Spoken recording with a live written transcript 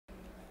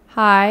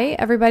Hi,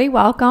 everybody.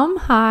 Welcome.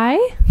 Hi.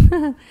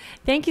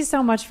 Thank you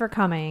so much for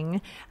coming.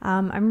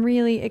 I'm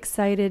really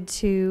excited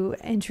to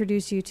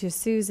introduce you to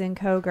Susan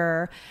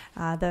Koger,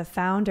 the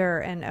founder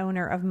and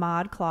owner of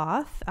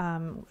ModCloth,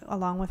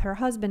 along with her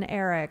husband,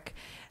 Eric.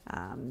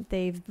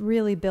 They've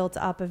really built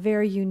up a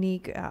very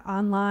unique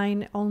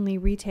online-only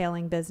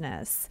retailing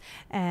business,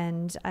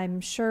 and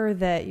I'm sure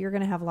that you're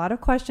going to have a lot of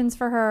questions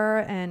for her,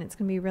 and it's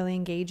going to be a really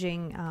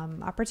engaging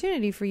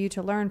opportunity for you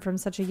to learn from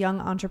such a young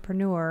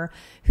entrepreneur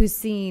who's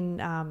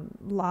seen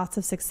lots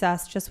of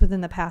success just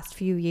within the past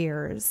few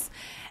years.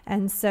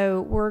 And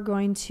so we're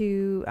going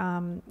to,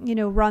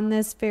 run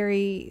this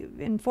very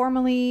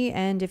informally,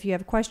 and if you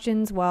have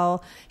questions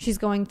while she's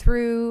going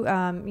through,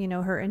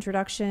 her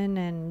introduction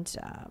and,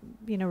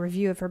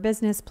 review of her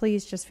business,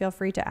 please just feel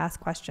free to ask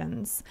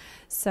questions.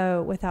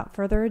 So without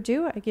further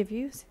ado, I give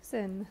you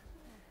Susan.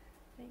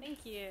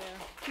 Thank you.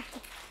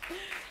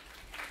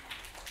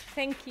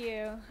 Thank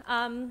you.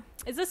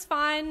 Is this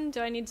fine?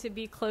 Do I need to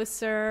be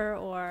closer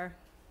or?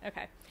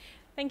 Okay.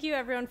 Thank you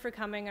everyone for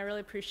coming. I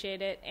really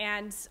appreciate it.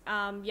 And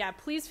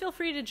please feel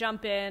free to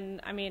jump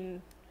in. I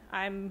mean,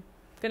 I'm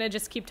gonna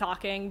just keep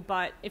talking,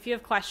 but if you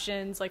have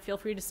questions, feel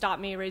free to stop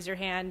me, raise your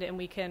hand, and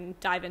we can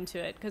dive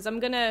into it. Because I'm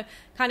gonna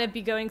kind of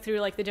be going through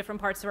the different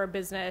parts of our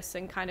business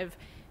and kind of,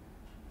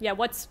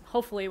 what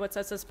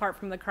sets us apart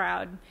from the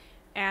crowd.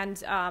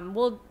 And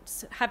we'll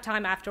have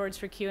time afterwards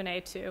for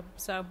Q&A too.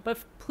 So, but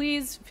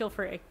please feel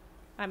free.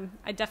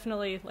 I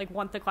definitely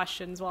want the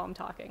questions while I'm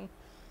talking.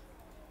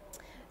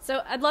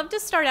 So I'd love to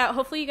start out.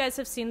 Hopefully you guys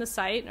have seen the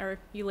site, or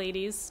you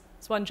ladies.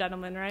 It's one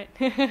gentleman, right?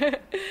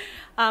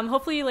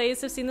 Hopefully you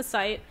ladies have seen the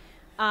site.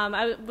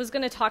 I was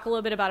going to talk a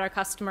little bit about our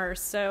customers.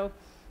 So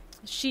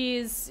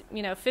she's,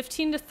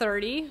 15 to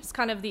 30. It's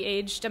kind of the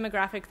age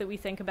demographic that we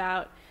think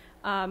about.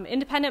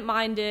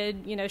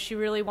 Independent-minded. She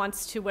really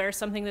wants to wear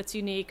something that's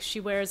unique. She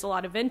wears a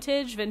lot of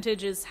vintage.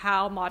 Vintage is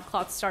how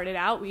ModCloth started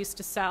out. We used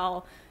to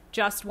sell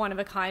just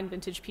one-of-a-kind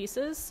vintage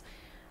pieces.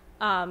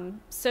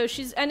 So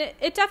she's, and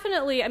it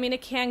definitely,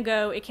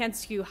 it can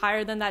skew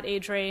higher than that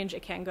age range.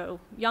 It can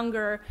go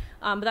younger.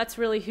 But that's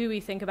really who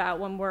we think about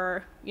when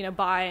we're,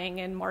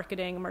 buying and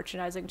marketing and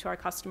merchandising to our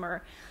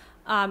customer.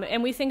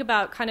 And we think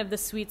about kind of the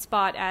sweet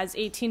spot as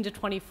 18 to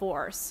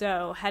 24.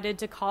 So headed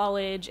to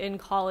college, in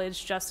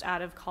college, just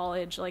out of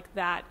college,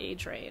 that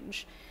age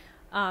range.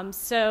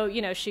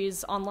 So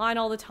she's online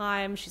all the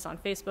time. She's on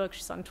Facebook,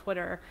 she's on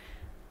Twitter.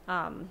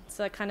 So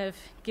that kind of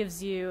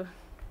gives you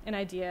an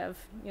idea of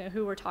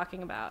who we're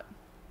talking about.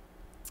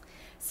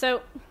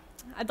 So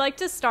I'd like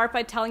to start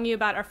by telling you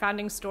about our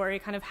founding story,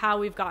 kind of how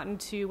we've gotten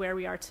to where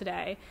we are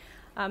today.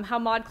 How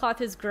ModCloth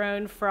has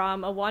grown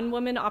from a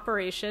one-woman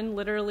operation,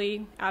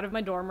 literally out of my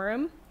dorm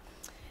room,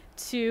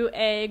 to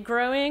a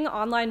growing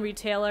online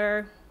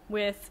retailer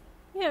with,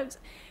 we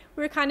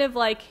were kind of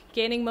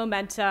gaining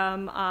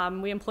momentum.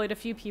 We employed a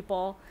few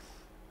people,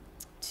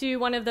 to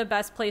one of the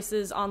best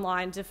places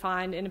online to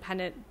find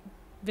independent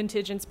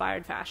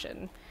vintage-inspired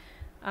fashion.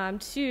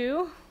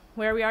 To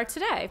where we are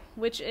today,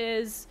 which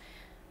is,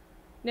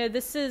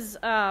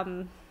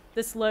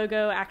 this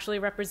logo actually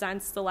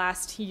represents the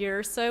last year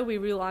or so. We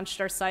relaunched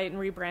our site and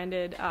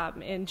rebranded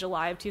in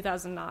July of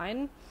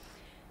 2009.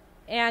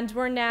 And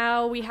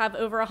we have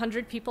over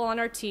 100 people on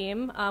our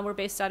team. We're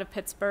based out of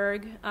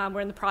Pittsburgh.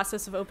 We're in the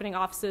process of opening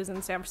offices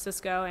in San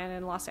Francisco and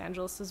in Los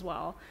Angeles as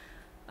well.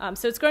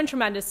 So it's grown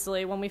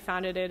tremendously. When we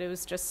founded it, it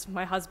was just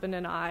my husband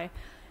and I.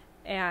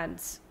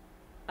 And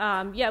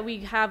we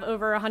have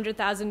over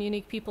 100,000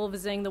 unique people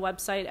visiting the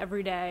website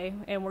every day,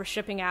 and we're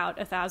shipping out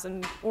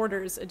 1,000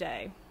 orders a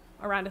day,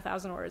 around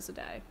 1,000 orders a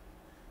day.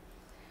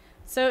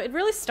 So it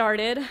really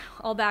started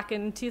all back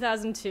in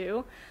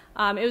 2002.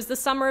 It was the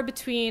summer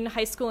between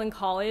high school and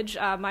college.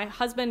 My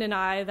husband and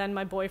I, then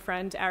my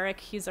boyfriend, Eric,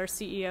 he's our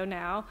CEO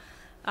now,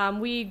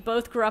 we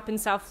both grew up in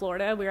South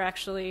Florida. We were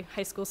actually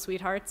high school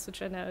sweethearts,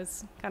 which I know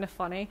is kind of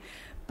funny.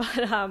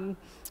 But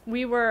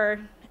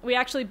we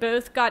actually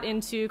both got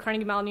into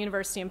Carnegie Mellon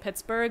University in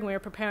Pittsburgh, and we were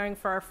preparing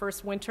for our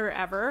first winter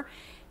ever,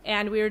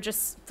 and we were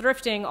just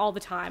thrifting all the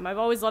time. I've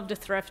always loved to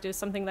thrift. It was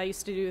something that I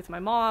used to do with my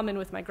mom and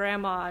with my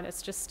grandma, and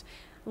it's just,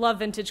 I love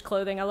vintage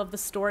clothing. I love the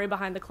story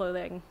behind the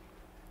clothing.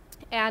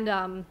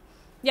 And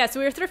so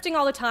we were thrifting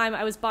all the time.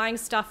 I was buying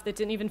stuff that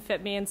didn't even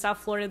fit me. In South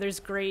Florida, there's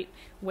great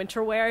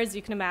winter wear, as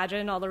you can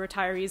imagine. All the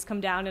retirees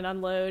come down and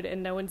unload,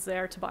 and no one's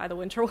there to buy the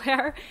winter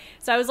wear.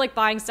 So I was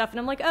buying stuff, and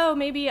I'm like, oh,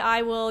 maybe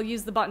I will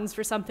use the buttons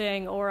for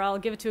something, or I'll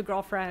give it to a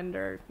girlfriend,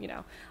 or,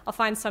 I'll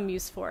find some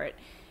use for it.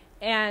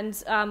 And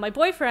my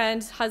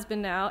boyfriend,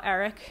 husband now,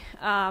 Eric,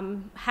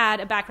 had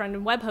a background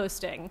in web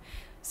hosting.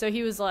 So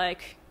he was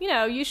like,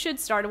 you should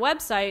start a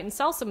website and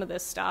sell some of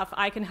this stuff.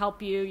 I can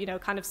help you,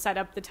 kind of set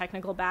up the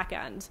technical back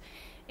end.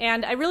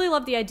 And I really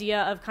love the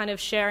idea of kind of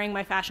sharing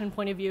my fashion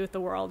point of view with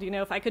the world.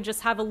 If I could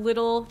just have a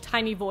little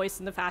tiny voice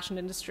in the fashion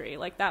industry,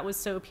 that was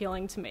so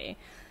appealing to me.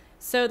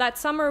 So that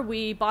summer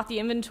we bought the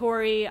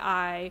inventory.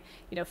 I,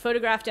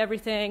 photographed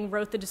everything,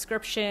 wrote the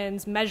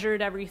descriptions,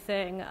 measured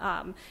everything.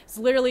 It's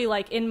literally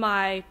in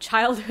my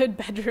childhood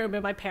bedroom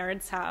in my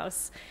parents'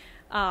 house.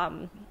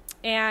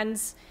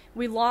 And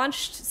we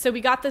launched, so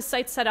we got the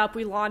site set up.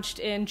 We launched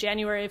in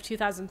January of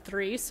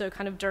 2003, so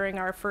kind of during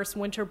our first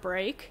winter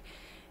break.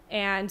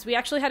 And we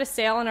actually had a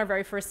sale on our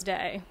very first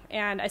day.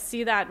 And I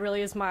see that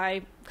really as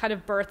my kind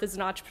of birth as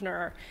an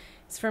entrepreneur.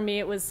 For me,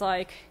 it was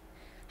like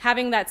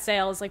having that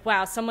sale is like,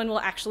 wow, someone will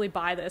actually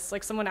buy this.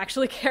 Like someone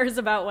actually cares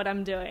about what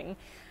I'm doing.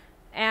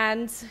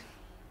 And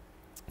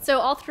so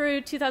all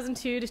through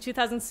 2002 to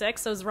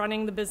 2006, I was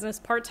running the business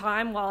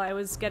part-time while I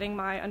was getting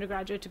my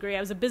undergraduate degree. I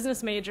was a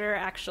business major,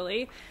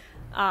 actually.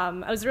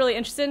 I was really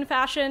interested in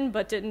fashion,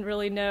 but didn't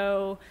really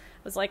know.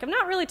 I was like, I'm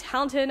not really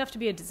talented enough to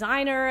be a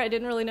designer. I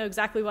didn't really know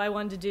exactly what I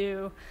wanted to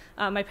do.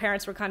 My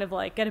parents were kind of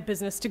like, get a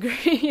business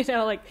degree,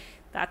 like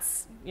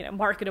that's,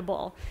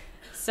 marketable.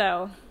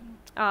 So,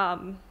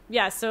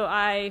 so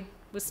I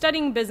was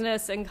studying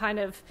business and kind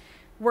of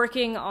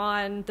working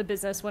on the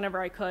business whenever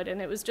I could.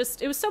 And it was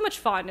so much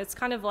fun. It's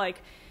kind of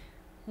like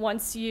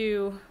once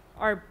you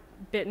are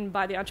bitten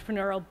by the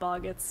entrepreneurial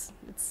bug, it's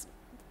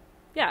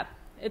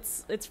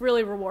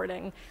really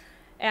rewarding.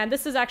 And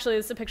this is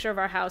a picture of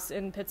our house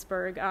in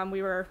Pittsburgh.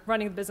 We were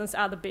running the business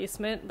out of the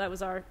basement. That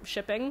was our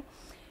shipping.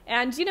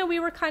 And, we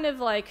were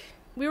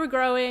we were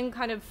growing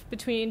kind of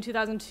between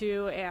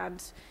 2002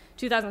 and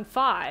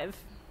 2005.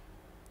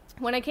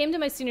 When I came to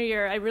my senior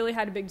year, I really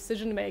had a big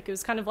decision to make. It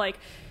was kind of like,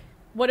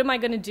 what am I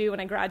going to do when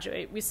I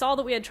graduate? We saw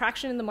that we had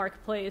traction in the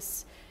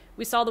marketplace.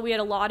 We saw that we had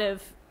a lot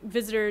of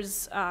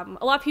visitors, a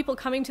lot of people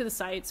coming to the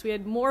sites. We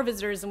had more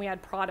visitors than we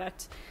had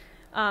product.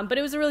 But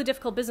it was a really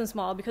difficult business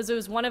model because it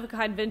was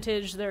one-of-a-kind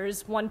vintage.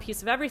 There's one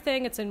piece of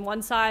everything. It's in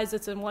one size.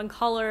 It's in one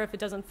color. If it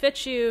doesn't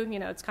fit you,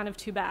 it's kind of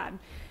too bad.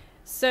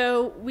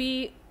 So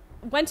we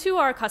went to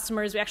our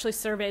customers. We actually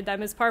surveyed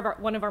them as part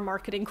of one of our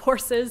marketing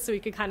courses, so we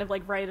could kind of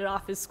write it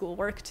off as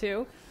schoolwork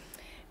too.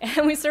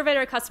 And we surveyed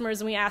our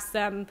customers and we asked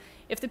them,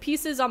 if the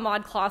pieces on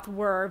ModCloth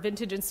were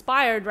vintage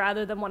inspired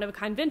rather than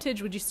one-of-a-kind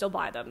vintage, would you still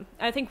buy them?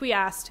 And I think we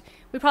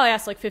probably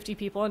asked 50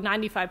 people, and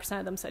 95%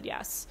 of them said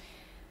yes.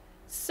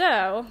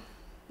 So,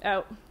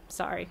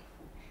 sorry.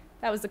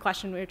 That was the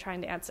question we were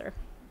trying to answer.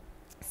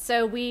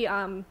 So we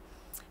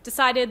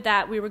decided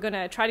that we were going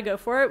to try to go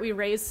for it. We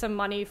raised some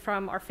money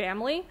from our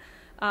family,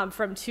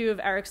 from two of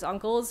Eric's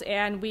uncles,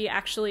 and we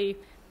actually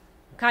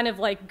kind of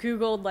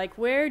Googled,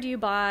 where do you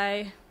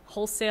buy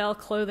wholesale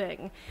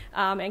clothing,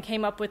 and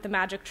came up with the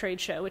Magic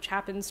Trade Show, which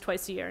happens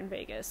twice a year in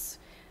Vegas.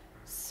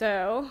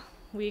 So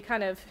we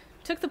kind of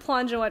took the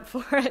plunge and went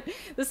for it.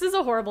 This is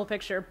a horrible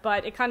picture,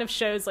 but it kind of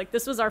shows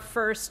this was our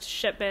first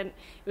shipment.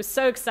 It was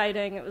so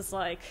exciting. It was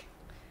I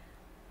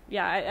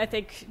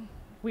think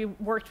we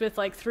worked with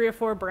 3 or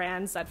 4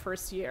 brands that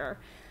first year.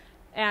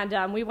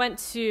 And we went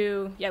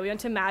to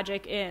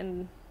Magic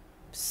in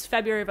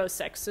February of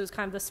 2006. So it was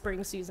kind of the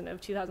spring season of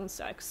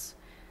 2006.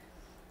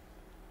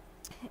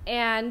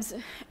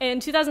 And in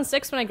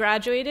 2006, when I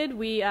graduated,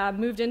 we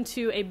moved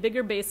into a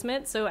bigger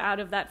basement, so out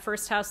of that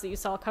first house that you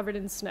saw covered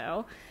in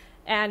snow.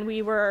 And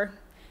we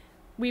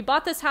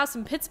bought this house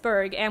in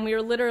Pittsburgh, and we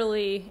were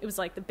literally, it was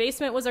the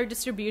basement was our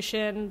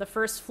distribution, the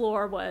first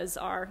floor was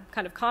our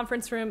kind of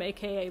conference room,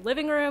 aka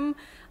living room.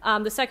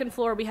 The second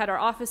floor, we had our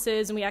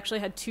offices, and we actually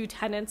had 2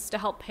 tenants to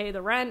help pay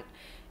the rent.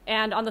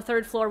 And on the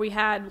third floor, we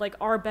had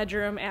our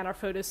bedroom and our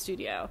photo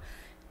studio.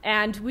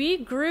 And we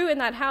grew in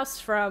that house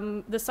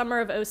from the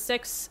summer of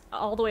 2006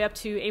 all the way up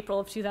to April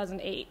of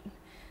 2008.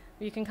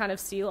 You can kind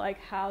of see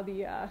how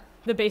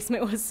the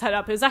basement was set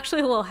up. It was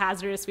actually a little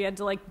hazardous. We had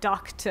to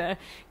duck to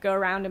go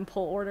around and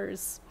pull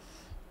orders.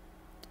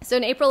 So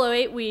in April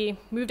 2008, we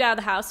moved out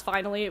of the house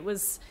finally. It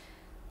was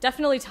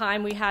definitely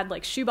time. We had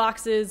shoe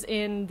boxes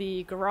in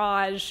the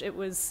garage. It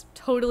was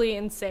totally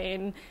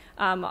insane.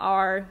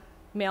 Our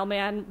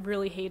mailman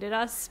really hated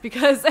us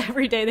because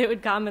every day they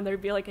would come and there'd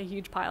be a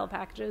huge pile of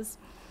packages.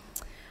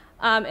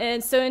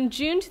 And so in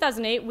June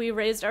 2008, we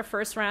raised our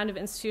first round of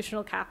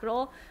institutional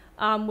capital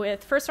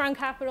with First Round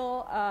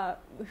Capital,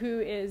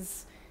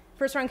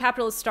 First Round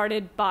Capital is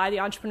started by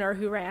the entrepreneur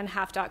who ran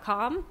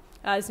half.com.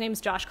 His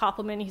name's Josh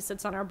Koppelman. He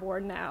sits on our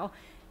board now.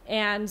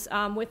 And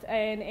with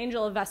an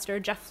angel investor,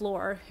 Jeff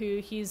Floor,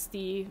 he's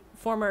the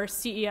former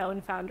CEO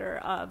and founder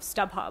of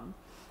StubHub,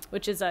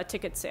 which is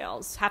ticket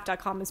sales.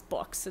 Half.com is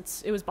books.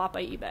 It was bought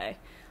by eBay.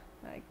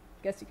 I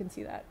guess you can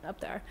see that up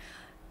there.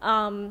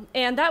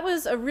 And that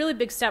was a really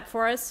big step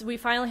for us. We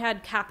finally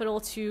had capital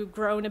to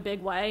grow in a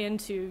big way and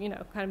to,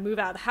 kind of move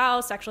out of the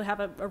house, actually have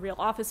a real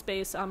office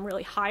space,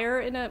 really hire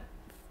in a,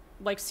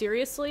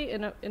 seriously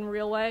in a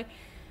real way.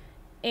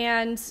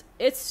 And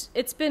it's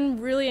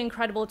been really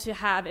incredible to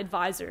have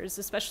advisors,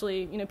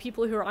 especially,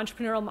 people who are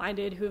entrepreneurial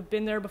minded, who have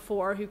been there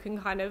before, who can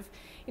kind of,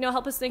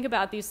 help us think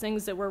about these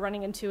things that we're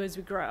running into as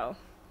we grow.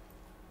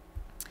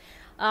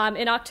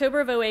 In October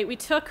of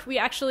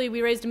 2008,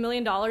 we raised $1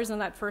 million in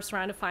that first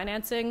round of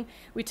financing.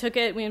 We took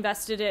it, we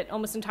invested it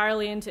almost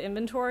entirely into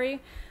inventory.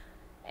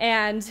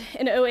 And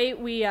in 2008,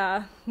 we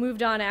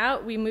moved on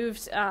out. We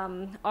moved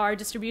our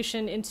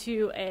distribution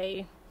into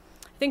I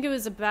think it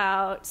was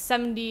about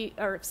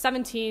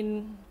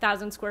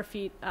 17,000 square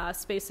feet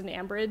space in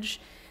Ambridge.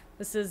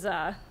 This is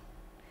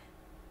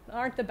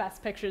aren't the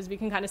best pictures. We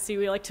can kind of see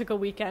we like took a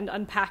weekend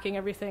unpacking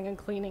everything and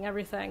cleaning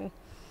everything.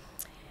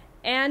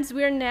 And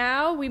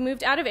we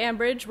moved out of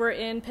Ambridge. We're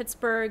in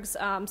Pittsburgh's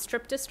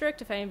Strip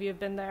District. If any of you have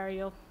been there,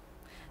 you'll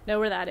know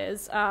where that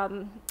is.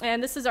 And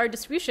this is our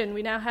distribution.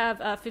 We now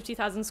have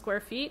 50,000 square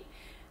feet,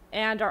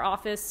 and our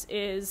office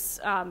is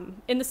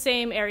in the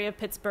same area of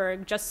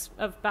Pittsburgh, just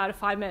about a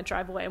 5-minute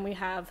drive away. And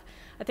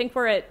I think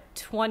we're at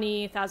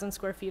 20,000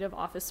 square feet of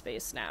office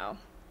space now.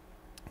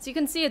 So you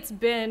can see it's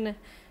been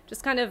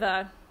just kind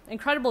of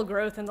incredible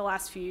growth in the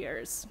last few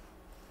years.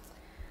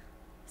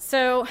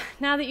 So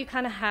now that you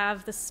kind of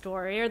have the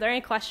story, are there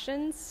any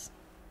questions?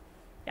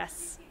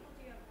 Yes.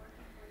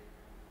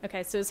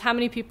 Okay, so how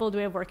many people do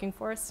we have working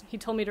for us? He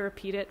told me to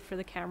repeat it for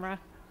the camera.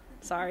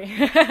 Sorry.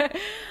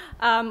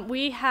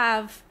 We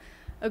have,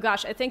 oh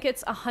gosh, I think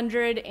it's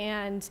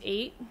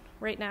 108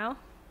 right now.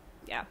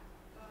 Yeah.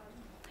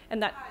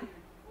 And that...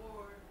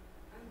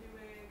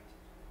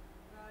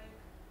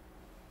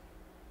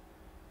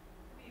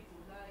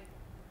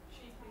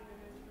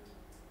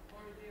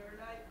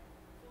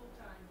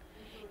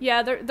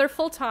 Yeah, they're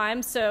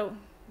full-time, so,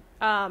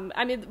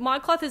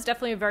 ModCloth is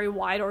definitely a very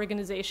wide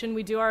organization.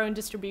 We do our own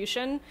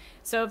distribution,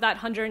 so of that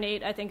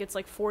 108, I think it's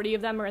like 40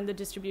 of them are in the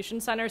distribution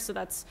center, so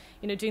that's,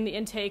 doing the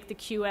intake, the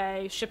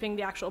QA, shipping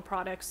the actual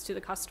products to the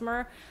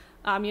customer.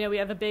 We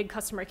have a big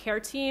customer care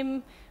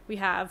team. We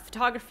have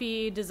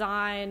photography,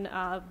 design,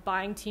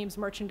 buying teams,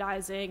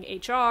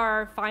 merchandising,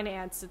 HR,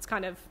 finance. It's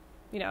kind of,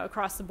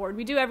 across the board.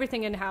 We do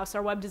everything in-house.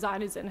 Our web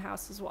design is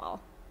in-house as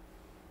well.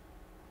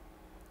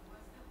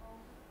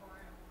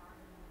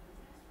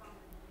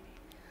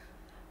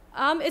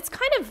 It's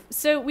kind of,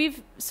 so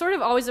we've sort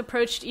of always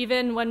approached,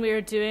 even when we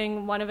were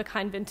doing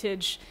one-of-a-kind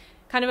vintage,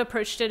 kind of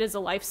approached it as a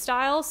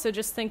lifestyle. So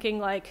just thinking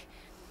like,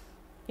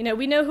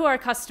 we know who our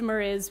customer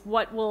is,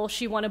 what will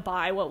she want to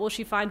buy, what will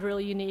she find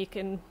really unique,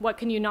 and what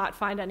can you not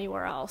find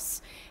anywhere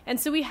else. And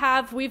so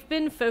we've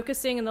been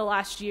focusing in the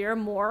last year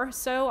more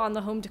so on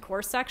the home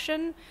decor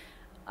section,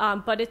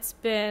 but it's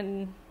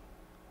been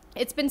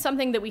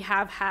something that we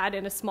have had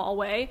in a small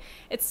way.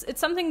 It's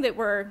something that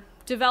we're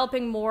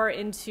developing more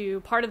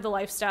into part of the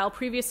lifestyle.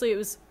 Previously, it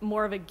was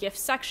more of a gift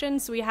section,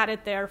 so we had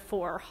it there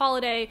for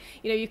holiday.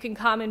 You can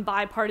come and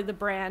buy part of the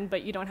brand,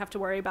 but you don't have to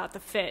worry about the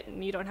fit,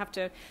 and you don't have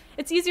to.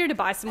 It's easier to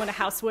buy someone a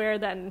houseware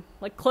than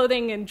like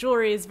clothing and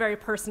jewelry is very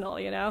personal,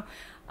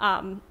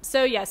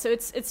 So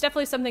it's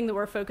definitely something that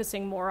we're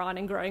focusing more on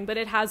and growing, but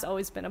it has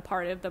always been a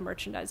part of the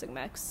merchandising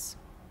mix.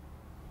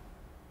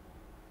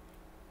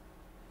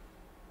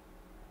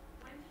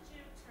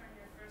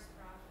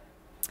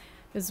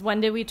 Is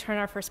when did we turn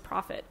our first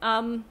profit?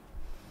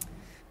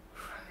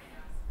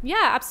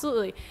 Yeah,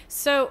 absolutely.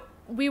 So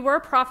we were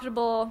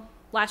profitable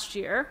last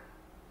year,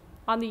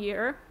 on the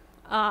year.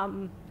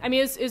 It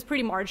was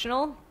pretty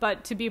marginal,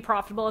 but to be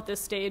profitable at this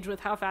stage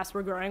with how fast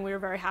we're growing, we were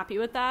very happy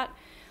with that.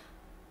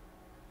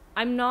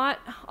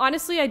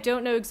 Honestly, I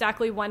don't know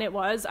exactly when it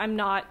was.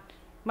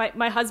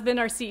 My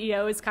husband, our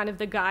CEO, is kind of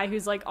the guy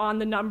who's like on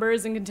the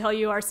numbers and can tell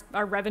you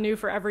our revenue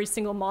for every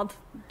single month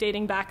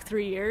dating back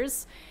 3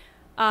 years.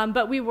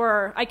 But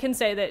I can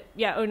say that,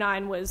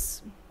 2009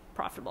 was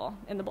profitable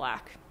in the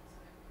black.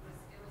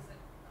 It was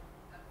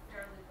a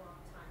fairly long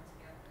time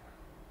together.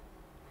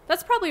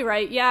 That's probably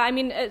right. Yeah,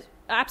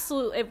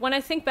 absolutely. When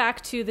I think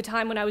back to the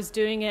time when I was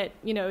doing it,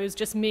 it was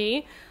just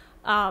me.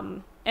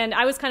 And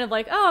I was kind of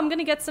like, I'm going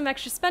to get some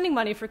extra spending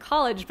money for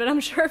college. But I'm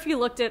sure if you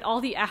looked at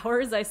all the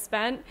hours I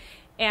spent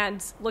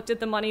and looked at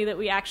the money that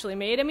we actually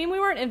made. We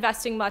weren't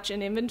investing much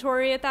in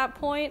inventory at that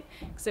point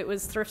because it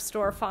was thrift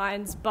store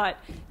finds. But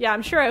yeah,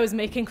 I'm sure I was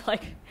making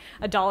like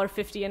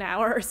 $1.50 an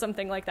hour or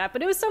something like that.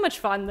 But it was so much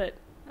fun that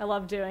I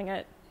loved doing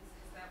it.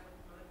 Is that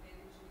what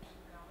motivated you to keep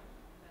going?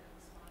 That it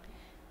was fun?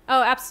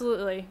 Oh,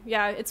 absolutely.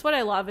 Yeah, it's what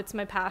I love. It's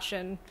my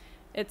passion.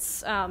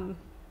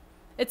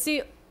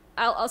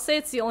 I'll say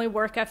it's the only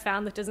work I've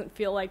found that doesn't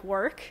feel like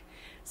work.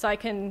 So I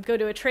can go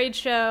to a trade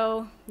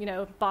show,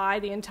 buy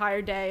the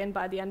entire day, and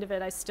by the end of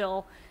it, I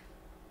still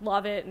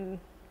love it. And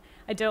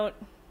I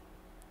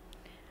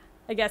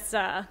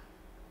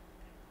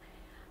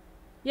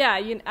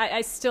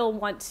still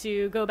want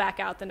to go back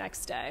out the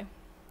next day.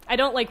 I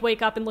don't like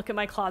wake up and look at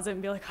my closet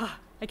and be like,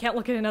 I can't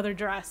look at another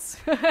dress.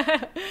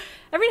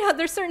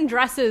 There's certain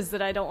dresses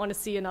that I don't want to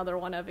see another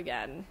one of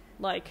again.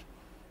 Like,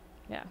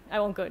 yeah, I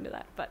won't go into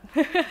that, but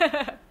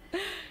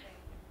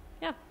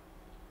yeah.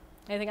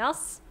 Anything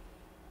else?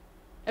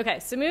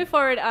 Okay, so moving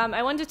forward,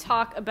 I wanted to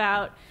talk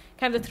about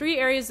kind of the 3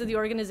 areas of the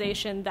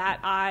organization that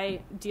I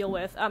deal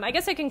with. I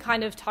guess I can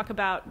kind of talk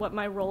about what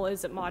my role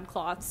is at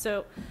ModCloth.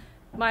 So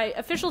my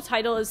official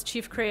title is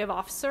Chief Creative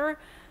Officer.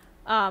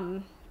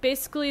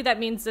 Basically, that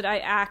means that I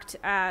act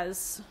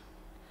as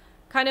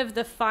kind of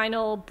the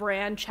final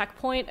brand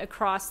checkpoint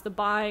across the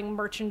buying,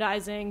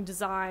 merchandising,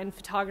 design,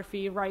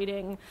 photography,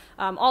 writing,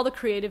 all the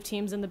creative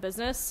teams in the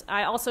business.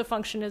 I also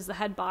function as the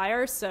head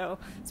buyer, so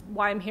that's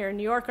why I'm here in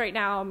New York right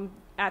now.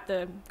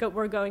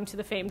 We're going to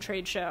the Fame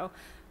trade show.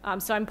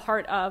 So I'm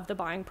part of the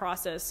buying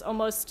process.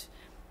 Almost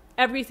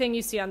everything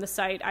you see on the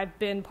site, I've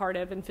been part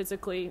of and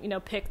physically,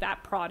 pick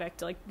that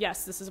product. Like,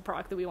 yes, this is a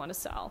product that we want to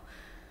sell.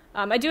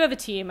 I do have a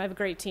team. I have a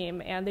great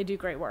team, and they do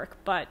great work,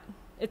 but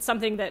it's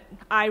something that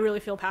I really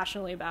feel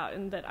passionately about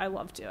and that I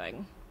love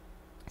doing.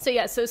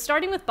 So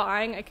starting with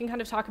buying, I can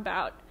kind of talk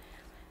about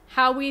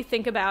how we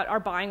think about our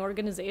buying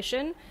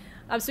organization.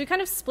 So we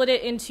kind of split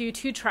it into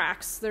two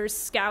tracks. There's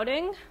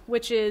scouting,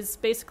 which is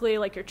basically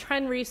like your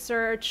trend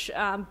research,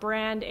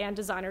 brand and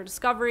designer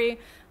discovery,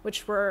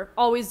 which we're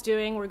always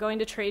doing. We're going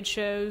to trade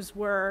shows.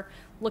 We're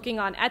looking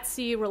on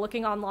Etsy. We're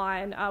looking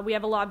online. We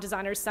have a lot of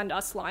designers send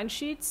us line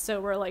sheets,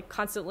 so we're like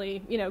constantly,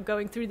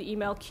 going through the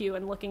email queue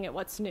and looking at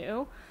what's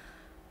new.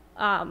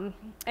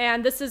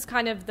 And this is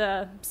kind of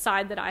the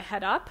side that I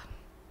head up.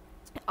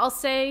 I'll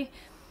say,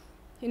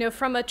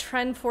 from a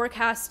trend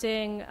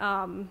forecasting,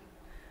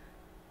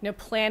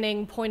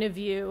 planning point of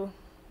view,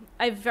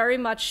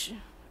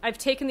 I've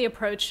taken the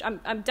approach,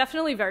 I'm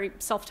definitely very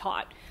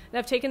self-taught, and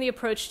I've taken the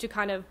approach to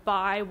kind of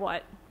buy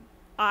what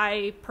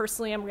I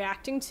personally am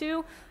reacting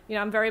to.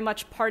 I'm very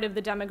much part of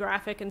the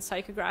demographic and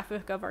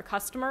psychographic of our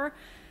customer.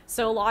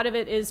 So a lot of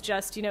it is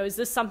just, is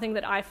this something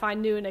that I find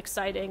new and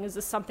exciting? Is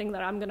this something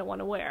that I'm going to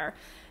want to wear?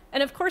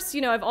 And of course,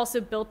 I've also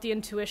built the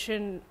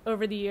intuition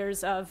over the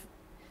years of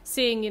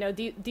seeing,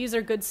 these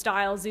are good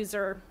styles, these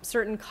are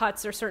certain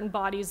cuts or certain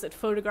bodies that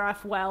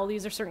photograph well,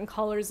 these are certain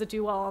colors that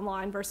do well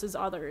online versus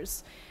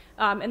others.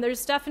 And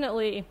there's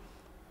definitely,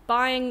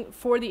 buying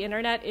for the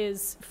internet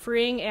is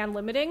freeing and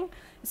limiting.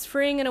 It's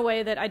freeing in a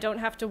way that I don't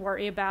have to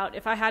worry about.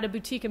 If I had a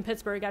boutique in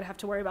Pittsburgh, I'd have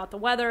to worry about the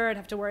weather, I'd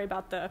have to worry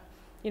about the,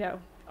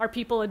 are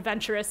people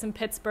adventurous in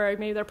Pittsburgh?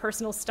 Maybe their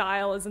personal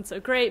style isn't so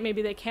great,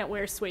 maybe they can't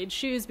wear suede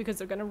shoes because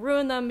they're going to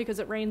ruin them because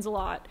it rains a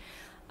lot.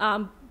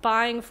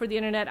 Buying for the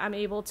internet, I'm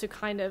able to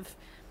kind of,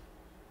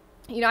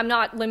 I'm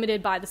not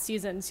limited by the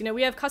seasons.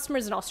 We have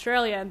customers in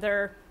Australia and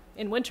they're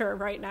in winter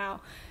right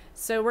now.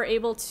 So we're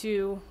able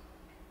to,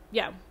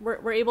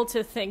 we're able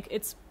to think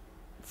it's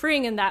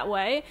freeing in that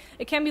way.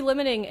 It can be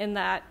limiting in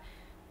that,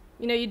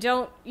 you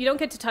don't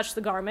get to touch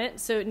the garment.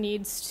 So it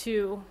needs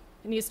to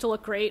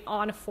look great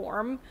on a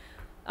form.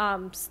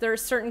 So there are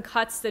certain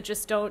cuts that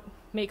just don't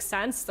make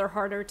sense. They're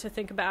harder to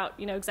think about,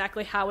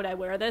 exactly how would I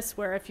wear this,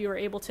 where if you were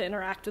able to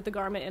interact with the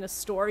garment in a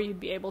store,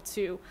 you'd be able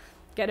to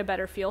get a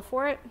better feel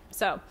for it.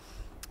 So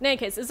in any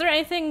case, is there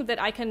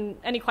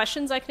any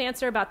questions I can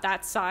answer about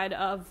that side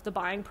of the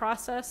buying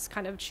process,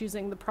 kind of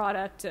choosing the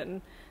product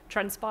and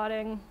trend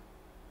spotting?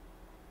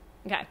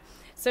 Okay,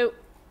 so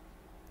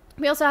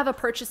we also have a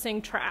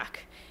purchasing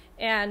track.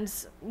 And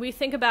we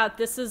think about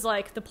this as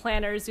like the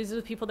planners. These are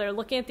the people that are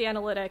looking at the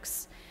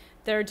analytics.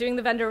 They're doing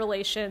the vendor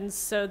relations.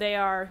 So they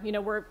are,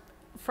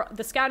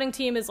 the scouting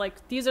team is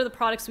like, these are the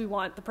products we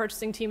want. The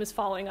purchasing team is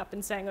following up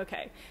and saying,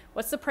 okay,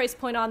 what's the price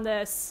point on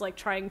this? Like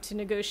trying to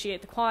negotiate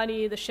the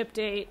quantity, the ship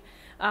date,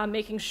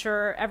 making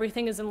sure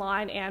everything is in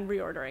line, and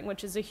reordering,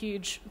 which is a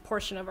huge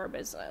portion of our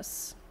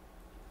business.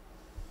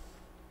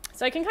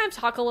 So I can kind of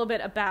talk a little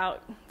bit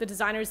about the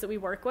designers that we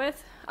work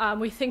with.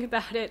 We think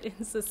about it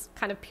as this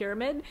kind of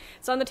pyramid.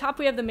 So on the top,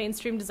 we have the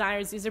mainstream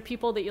designers. These are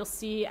people that you'll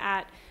see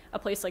at a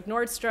place like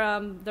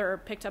Nordstrom. They're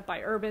picked up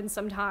by Urban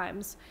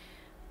sometimes.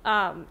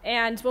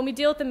 And when we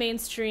deal with the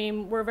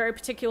mainstream, we're very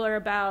particular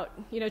about,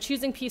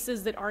 choosing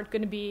pieces that aren't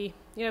going to be,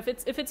 if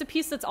it's a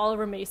piece that's all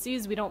over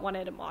Macy's, we don't want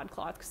it at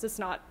ModCloth because it's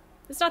not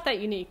that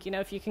unique,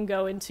 if you can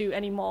go into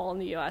any mall in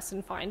the US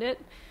and find it.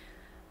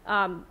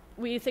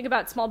 We think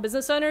about small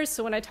business owners.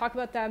 So when I talk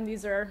about them,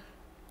 these are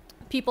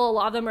people, a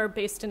lot of them are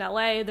based in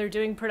LA. They're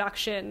doing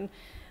production.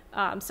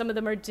 Some of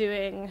them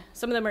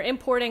are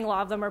importing. A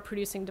lot of them are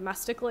producing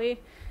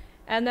domestically.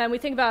 And then we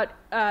think about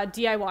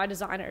DIY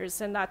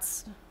designers, and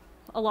that's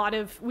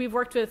we've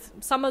worked with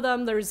some of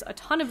them. There's a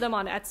ton of them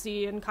on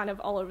Etsy and kind of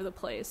all over the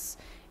place,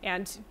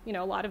 and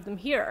a lot of them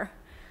here.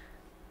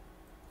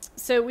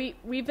 So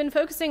we've been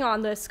focusing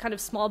on this kind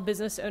of small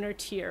business owner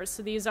tier.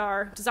 So these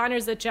are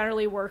designers that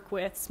generally work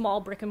with small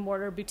brick and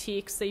mortar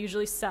boutiques. They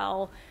usually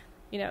sell,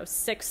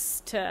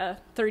 6 to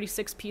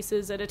 36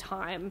 pieces at a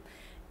time.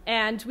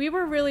 And we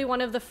were really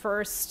one of the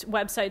first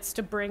websites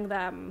to bring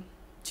them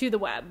to the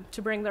web,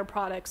 to bring their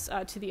products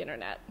to the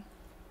internet.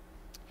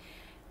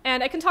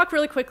 And I can talk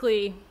really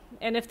quickly,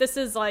 and if this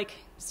is like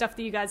stuff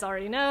that you guys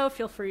already know,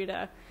 feel free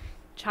to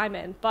chime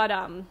in. But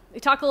they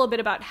talk a little bit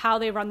about how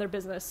they run their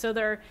business. So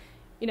they're,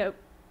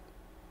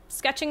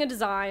 sketching a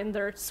design,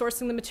 they're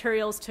sourcing the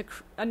materials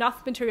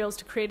enough materials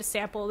to create a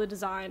sample of the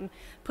design,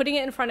 putting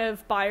it in front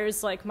of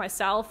buyers like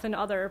myself and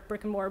other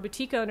brick and mortar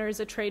boutique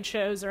owners at trade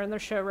shows or in their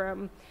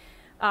showroom.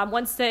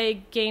 Once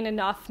they gain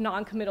enough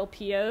non-committal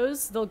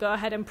POs, they'll go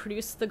ahead and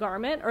produce the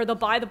garment, or they'll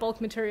buy the bulk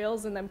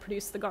materials and then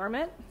produce the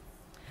garment.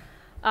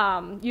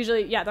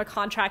 Usually, they're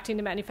contracting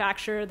to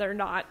manufacture, they're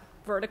not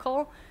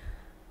vertical.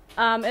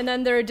 And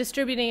then they're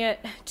distributing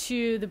it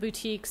to the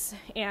boutiques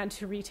and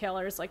to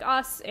retailers like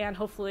us, and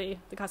hopefully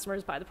the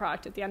customers buy the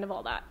product at the end of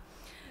all that.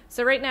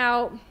 So right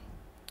now,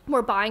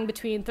 we're buying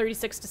between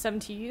 36 to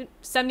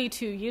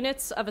 72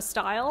 units of a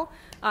style.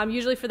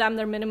 Usually for them,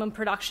 their minimum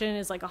production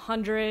is like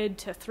 100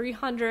 to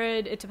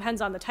 300. It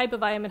depends on the type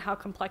of item and how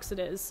complex it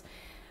is.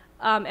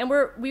 And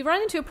we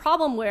run into a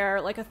problem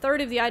where like a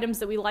third of the items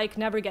that we like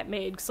never get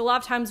made. So a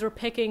lot of times we're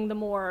picking the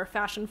more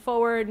fashion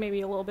forward,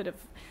 maybe a little bit of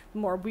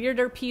more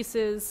weirder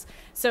pieces.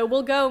 So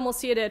we'll go and we'll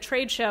see it at a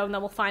trade show, and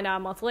then we'll find out a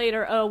month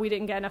later, oh, we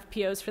didn't get enough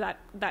POs for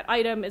that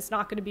item. It's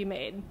not going to be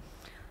made.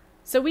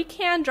 So we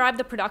can drive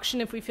the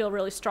production if we feel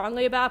really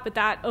strongly about, but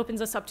that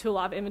opens us up to a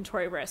lot of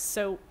inventory risks.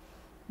 So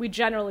we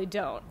generally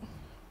don't.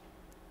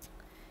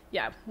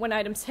 Yeah, when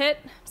items hit,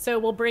 so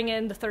we'll bring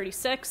in the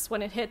 36.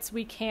 When it hits,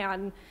 we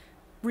can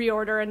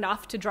reorder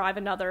enough to drive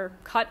another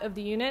cut of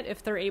the unit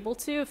if they're able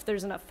to, if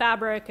there's enough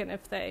fabric and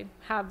if they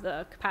have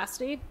the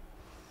capacity.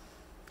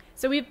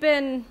 So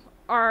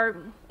our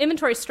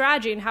inventory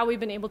strategy and how we've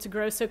been able to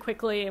grow so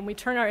quickly, and we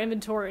turn our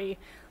inventory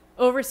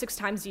over 6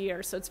 times a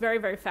year, so it's very,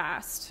 very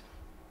fast.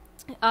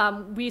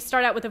 We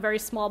start out with a very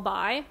small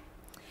buy,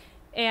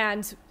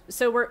 and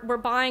so we're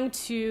buying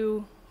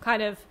to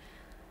kind of,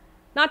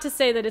 not to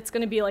say that it's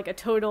going to be like a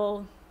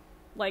total,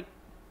 like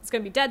it's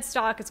going to be dead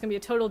stock, it's going to be a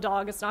total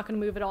dog, it's not going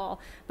to move at all,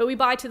 but we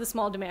buy to the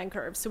small demand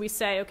curve. So we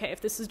say, okay,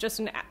 if this is just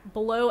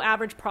below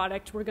average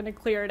product, we're going to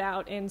clear it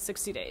out in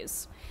 60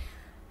 days.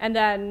 And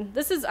then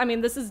this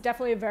is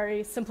definitely a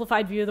very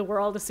simplified view of the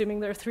world, assuming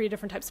there are 3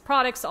 different types of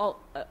products, all,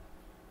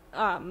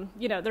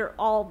 they're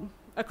all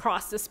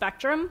across the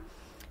spectrum.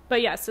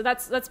 But yeah, so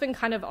that's been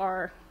kind of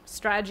our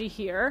strategy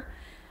here.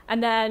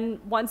 And then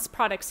once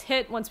products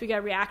hit, once we get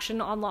a reaction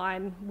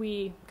online,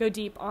 we go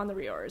deep on the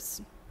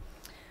reorders.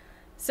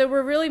 So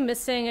we're really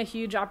missing a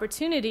huge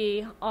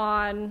opportunity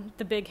on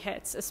the big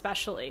hits,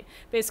 especially.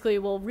 Basically,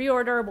 we'll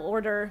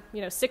order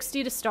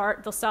 60 to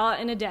start. They'll sell it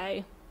in a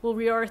day. We'll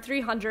reorder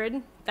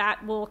 300.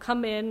 That will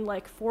come in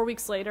like 4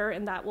 weeks later,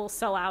 and that will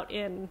sell out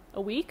in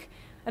a week.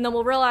 And then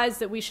we'll realize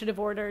that we should have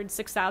ordered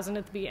 6,000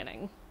 at the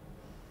beginning.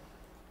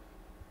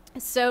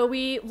 So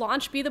we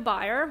launched Be the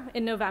Buyer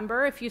in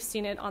November, if you've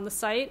seen it on the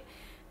site.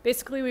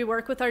 Basically, we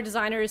work with our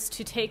designers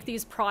to take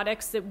these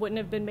products that wouldn't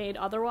have been made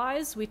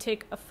otherwise. We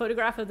take a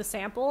photograph of the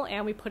sample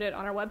and we put it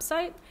on our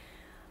website.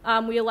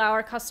 We allow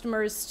our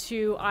customers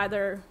to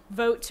either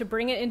vote to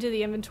bring it into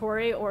the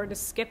inventory or to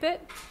skip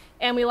it,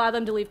 and we allow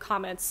them to leave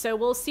comments. So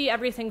we'll see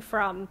everything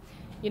from,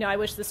 I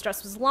wish this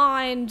dress was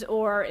lined,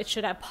 or it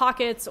should have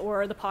pockets,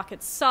 or the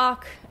pockets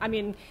suck. I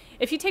mean,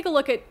 if you take a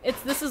look at it,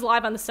 this is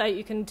live on the site,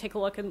 you can take a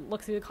look and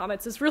look through the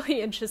comments. It's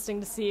really interesting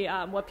to see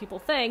what people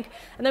think.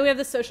 And then we have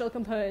the social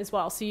component as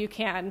well. So you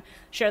can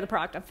share the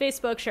product on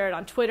Facebook, share it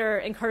on Twitter,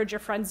 encourage your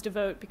friends to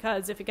vote,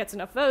 because if it gets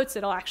enough votes,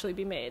 it'll actually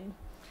be made.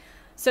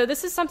 So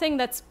this is something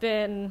it's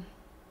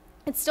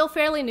still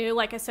fairly new.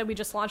 Like I said, we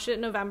just launched it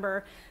in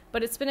November,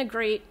 but it's been a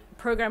great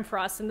program for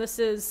us. And this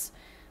is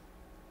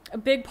a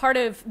big part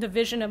of the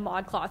vision of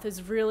ModCloth,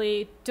 is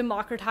really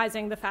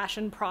democratizing the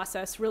fashion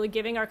process, really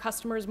giving our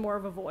customers more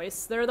of a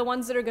voice. They're the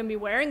ones that are going to be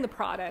wearing the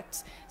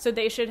product, so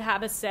they should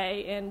have a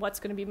say in what's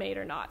going to be made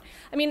or not.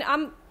 I mean,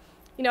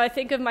 I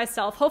think of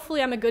myself,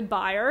 hopefully I'm a good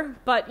buyer,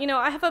 but,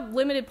 I have a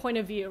limited point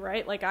of view,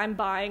 right? Like I'm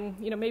buying,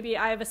 maybe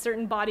I have a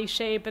certain body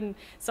shape, and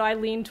so I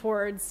lean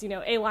towards,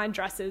 A-line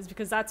dresses,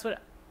 because that's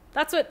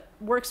what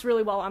works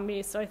really well on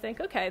me. So I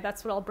think, okay,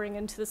 that's what I'll bring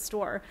into the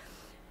store.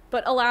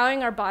 But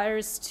allowing our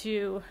customers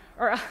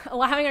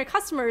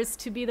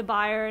to be the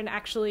buyer and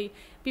actually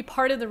be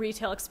part of the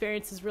retail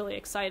experience is really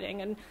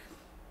exciting. And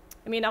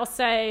I mean, I'll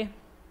say,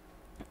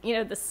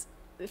 this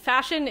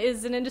fashion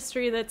is an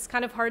industry that's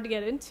kind of hard to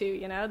get into.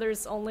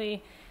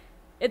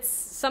 It's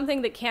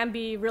something that can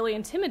be really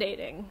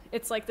intimidating.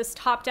 It's like this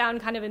top-down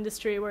kind of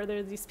industry where there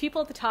are these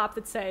people at the top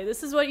that say,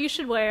 this is what you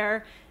should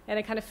wear, and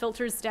it kind of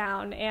filters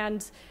down.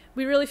 And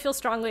we really feel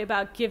strongly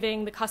about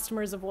giving the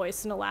customers a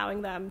voice and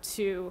allowing them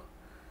to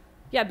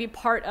be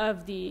part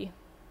of the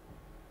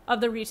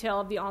retail,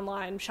 of the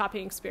online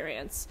shopping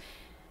experience.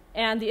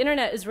 And the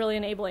internet is really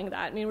enabling that.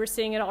 I mean, we're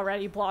seeing it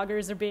already.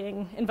 Bloggers are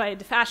being invited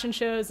to fashion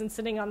shows and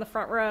sitting on the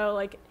front row.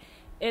 Like,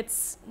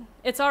 it's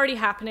already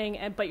happening,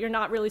 but you're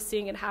not really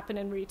seeing it happen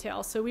in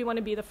retail. So we want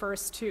to be the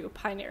first to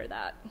pioneer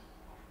that.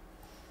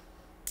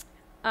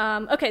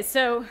 Okay,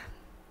 so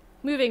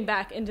moving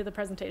back into the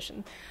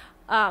presentation.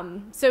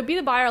 So Be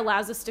the Buyer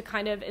allows us to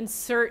kind of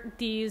insert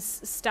these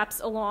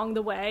steps along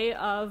the way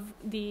of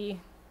the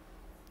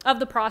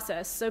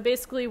process. So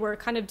basically, we're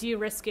kind of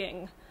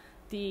de-risking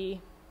the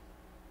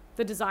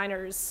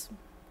designer's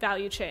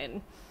value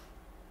chain.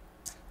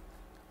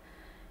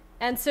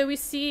 And so we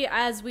see,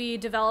 as we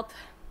develop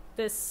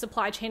this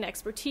supply chain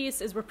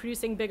expertise, as we're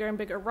producing bigger and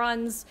bigger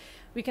runs,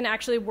 we can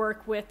actually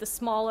work with the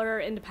smaller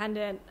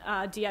independent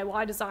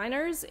DIY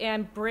designers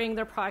and bring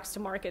their products to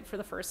market for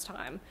the first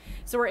time.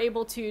 So we're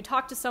able to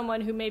talk to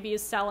someone who maybe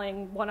is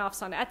selling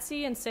one-offs on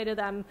Etsy and say to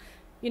them,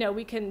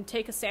 we can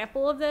take a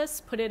sample of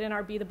this, put it in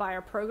our Be the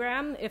Buyer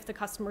program if the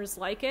customers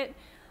like it.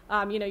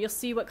 You'll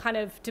see what kind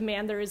of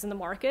demand there is in the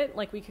market.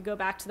 Like, we could go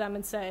back to them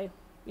and say,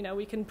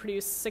 we can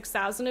produce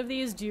 6,000 of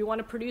these. Do you want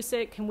to produce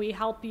it? Can we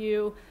help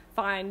you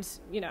find,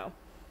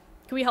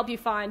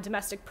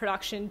 domestic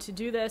production to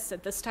do this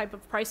at this type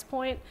of price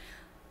point?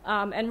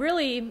 And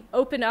really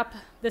open up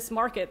this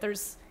market.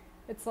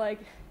 It's like,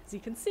 as you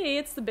can see,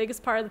 it's the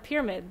biggest part of the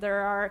pyramid.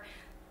 There are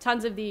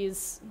tons of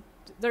these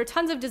there are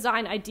tons of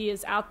design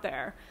ideas out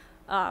there.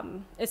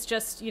 It's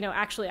just,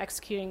 actually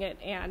executing it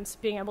and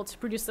being able to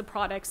produce the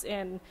products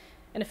in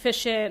an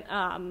efficient,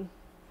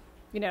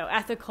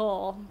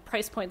 ethical,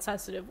 price point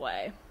sensitive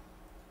way.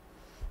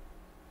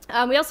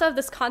 We also have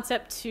this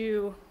concept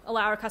to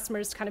allow our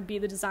customers to kind of be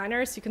the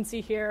designers. So you can see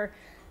here,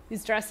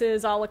 these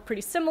dresses all look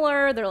pretty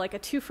similar. They're like a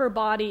two-fur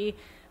body.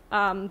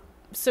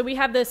 So we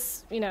have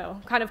this,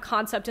 kind of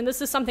concept, and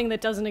this is something that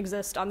doesn't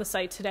exist on the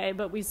site today,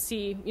 but we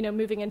see,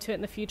 moving into it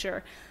in the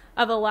future,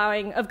 of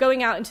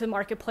going out into the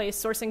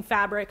marketplace, sourcing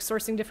fabric,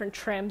 sourcing different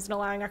trims, and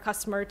allowing our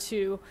customer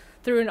to,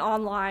 through an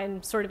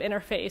online sort of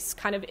interface,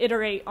 kind of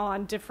iterate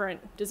on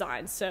different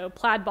designs. So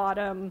plaid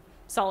bottom,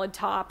 solid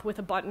top with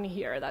a button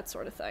here, that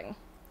sort of thing.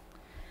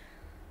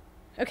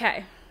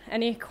 Okay,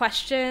 any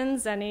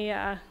questions?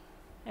 Anything?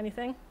 Be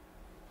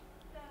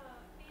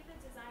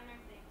the designer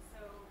thing. So,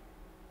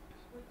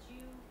 would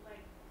you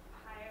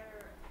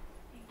hire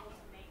people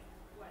to make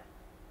what?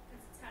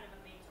 Because it's kind of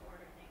a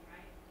made-to-order thing,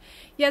 right?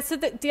 Yeah. So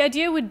the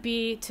idea would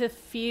be to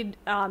feed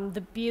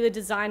be the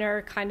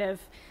designer kind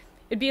of.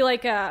 It'd be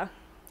like and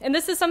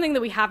this is something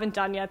that we haven't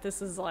done yet.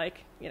 This is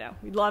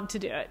we'd love to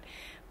do it.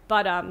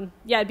 But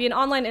it'd be an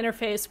online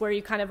interface where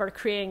you kind of are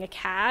creating a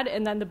CAD,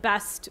 and then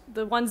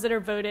the ones that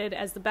are voted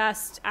as the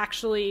best,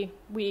 actually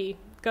we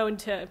go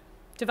into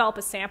develop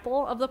a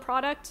sample of the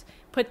product,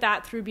 put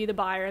that through Be the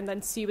Buyer, and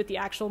then see what the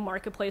actual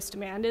marketplace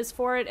demand is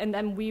for it, and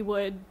then we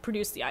would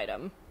produce the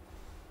item.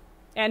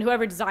 And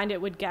whoever designed it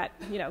would get,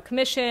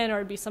 commission, or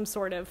it'd be some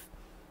sort of,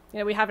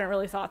 we haven't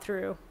really thought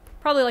through,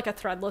 probably like a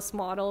threadless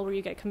model where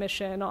you get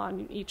commission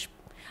on each.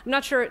 I'm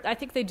not sure, I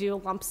think they do a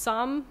lump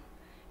sum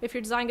if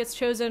your design gets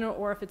chosen,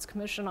 or if it's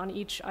commission on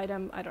each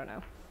item, I don't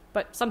know,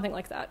 but something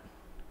like that.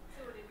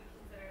 So would it be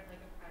considered like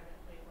a private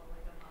label,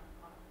 like a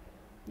non-cloth item?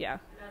 Yeah.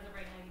 And as of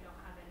right now, you don't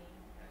have any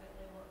private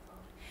label at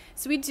all?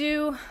 So we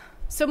do,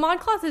 so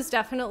ModCloth is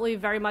definitely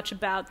very much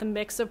about the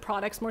mix of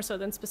products more so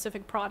than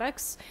specific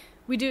products.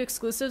 We do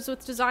exclusives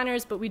with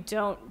designers, but we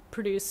don't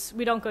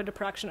go to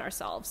production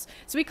ourselves.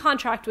 So we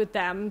contract with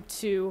them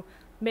to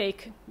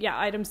make,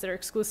 items that are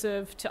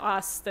exclusive to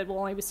us that will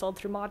only be sold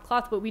through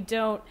ModCloth, but we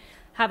don't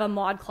have a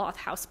ModCloth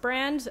house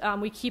brand.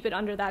 We keep it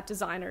under that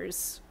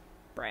designer's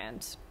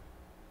brand.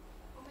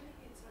 How many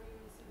hits are you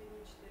receiving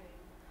each day?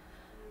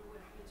 On your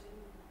webpage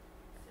and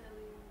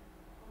selling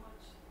how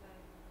much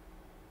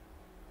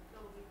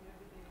clothing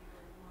every day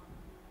or month?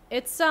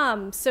 It's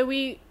so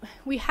we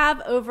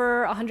have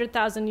over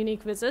 100,000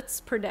 unique visits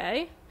per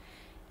day,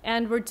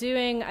 and we're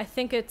doing, I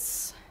think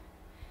it's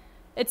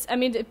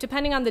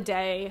depending on the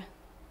day,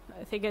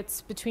 I think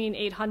it's between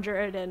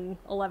 800 and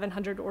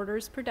 1,100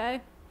 orders per day.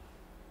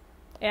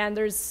 And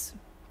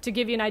to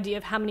give you an idea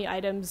of how many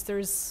items,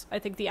 I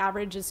think the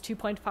average is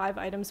 2.5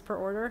 items per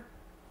order.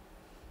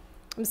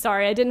 I'm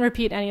sorry, I didn't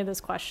repeat any of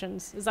those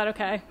questions. Is that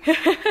okay?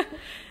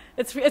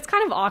 It's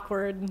kind of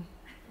awkward.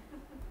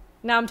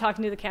 Now I'm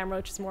talking to the camera,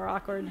 which is more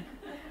awkward.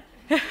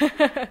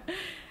 I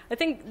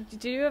think,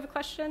 do you have a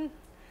question?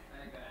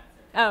 I got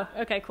an answer.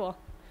 Oh, okay, cool.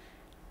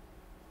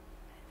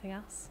 Anything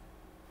else?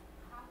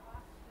 How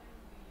often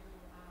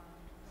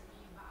do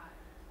you rebuy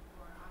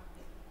or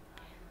update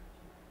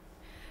merchandise?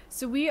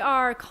 So we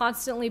are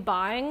constantly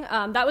buying.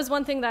 That was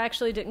one thing that I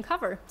actually didn't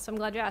cover, so I'm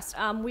glad you asked.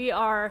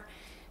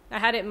 I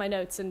had it in my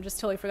notes and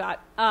just totally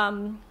forgot.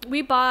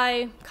 We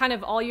buy kind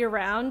of all year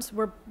round.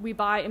 We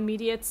buy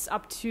immediates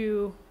up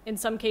to, in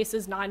some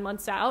cases, 9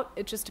 months out.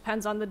 It just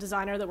depends on the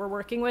designer that we're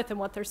working with and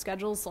what their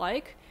schedule's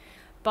like.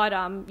 But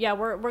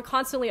we're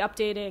constantly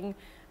updating.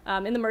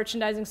 In the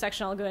merchandising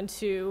section, I'll go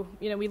into,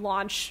 we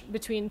launch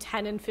between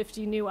 10 and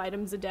 50 new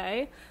items a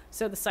day.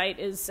 So the site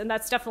and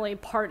that's definitely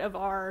part of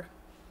our,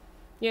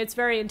 it's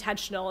very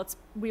intentional.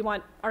 We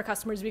want our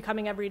customers to be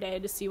coming every day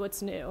to see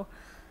what's new.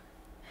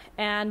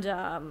 And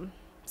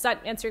does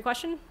that answer your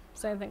question?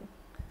 Is there anything?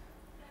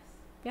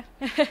 Yes. Yeah.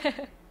 I have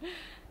a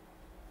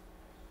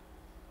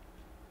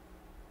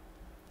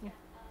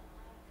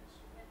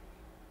question. But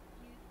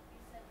you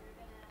said you're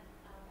gonna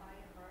buy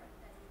a bird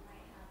that you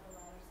might have a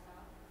lot of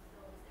stock.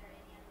 So is there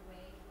any other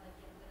way to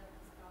get rid of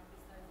the stock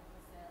besides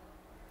wholesale?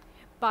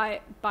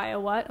 Buy a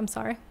what? I'm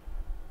sorry.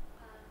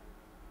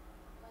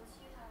 Once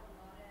you have a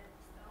lot of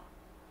stock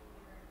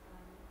in your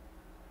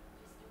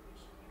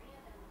distribution area,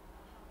 then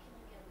how can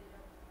you get rid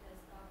of the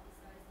stock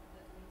besides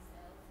doing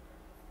sales?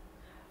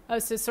 Oh,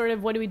 so sort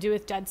of what do we do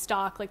with dead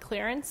stock, like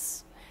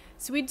clearance?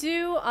 So we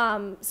do,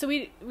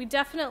 we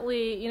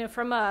definitely,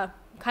 from a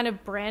kind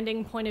of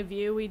branding point of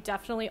view, we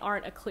definitely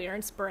aren't a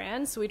clearance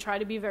brand. So we try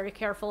to be very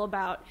careful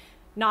about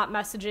not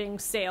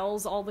messaging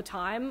sales all the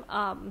time.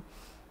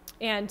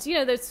 And,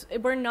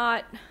 we're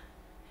not,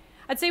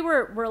 I'd say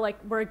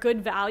we're a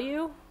good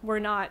value. We're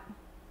not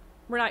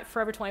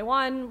Forever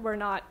 21. We're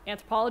not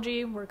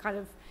Anthropology. We're kind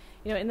of,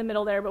 in the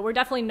middle there, but we're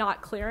definitely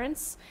not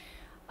clearance.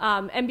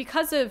 And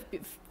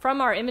from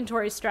our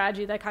inventory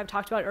strategy that I kind of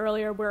talked about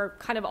earlier, we're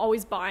kind of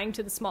always buying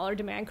to the smaller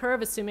demand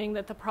curve, assuming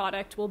that the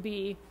product will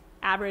be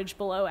average,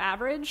 below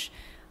average.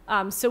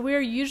 So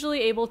we're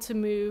usually able to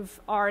move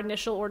our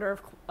initial order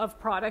of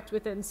product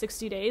within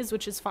 60 days,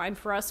 which is fine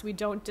for us. We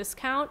don't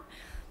discount.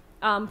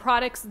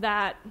 Products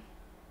that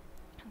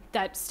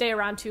stay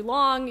around too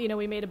long,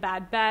 we made a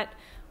bad bet,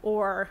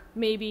 or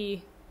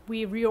maybe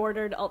we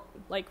reordered,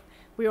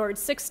 we ordered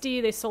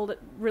 60, they sold it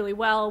really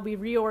well, we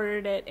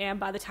reordered it, and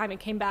by the time it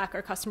came back,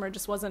 our customer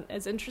just wasn't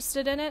as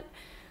interested in it.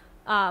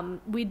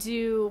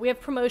 We have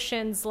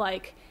promotions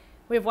like,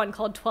 we have one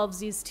called 12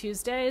 Z's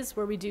Tuesdays,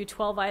 where we do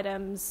 12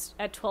 items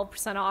at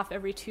 12% off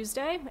every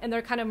Tuesday, and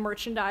they're kind of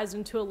merchandised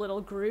into a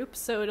little group,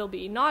 so it'll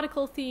be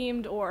nautical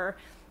themed or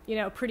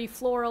pretty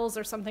florals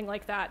or something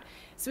like that.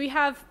 So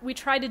we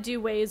try to do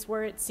ways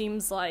where it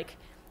seems like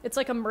it's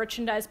like a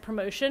merchandise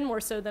promotion more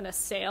so than a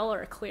sale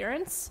or a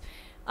clearance.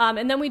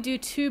 And then we do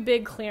 2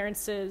 big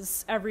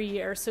clearances every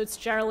year. So it's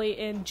generally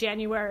in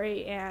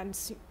January and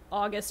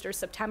August or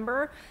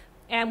September.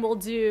 And we'll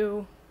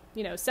do,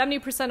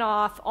 70%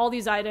 off all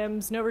these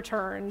items, no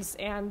returns.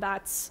 And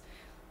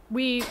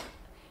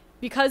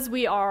because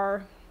we're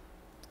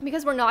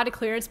not a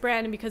clearance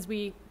brand, and because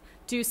we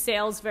do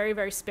sales very,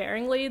 very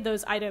sparingly,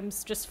 those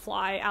items just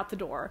fly out the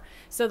door.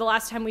 So the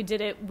last time we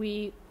did it,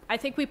 I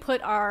think we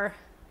put our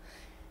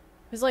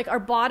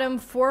bottom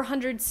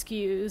 400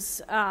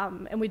 SKUs,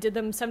 and we did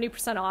them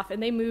 70% off,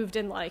 and they moved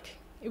in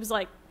it was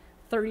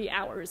 30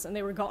 hours, and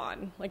they were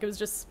gone. It was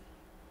just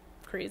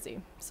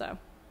crazy. So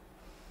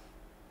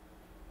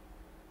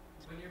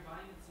when you're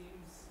buying, it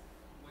seems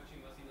what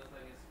you mostly look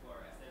like is for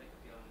aesthetic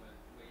appeal and what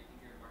you think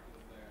your market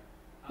would wear.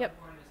 How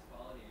important is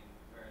quality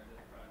and where the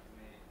product is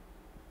made?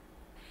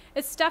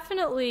 It's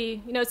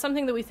definitely, it's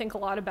something that we think a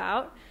lot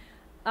about.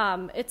 We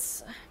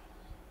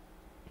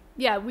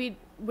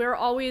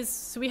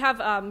have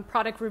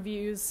product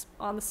reviews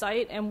on the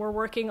site, and we're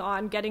working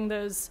on getting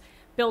those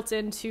built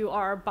into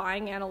our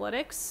buying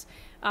analytics.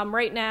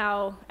 Right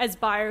now, as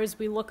buyers,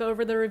 we look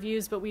over the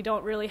reviews, but we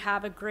don't really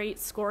have a great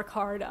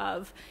scorecard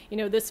of,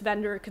 this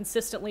vendor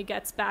consistently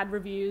gets bad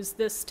reviews,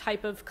 this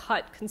type of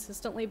cut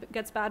consistently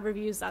gets bad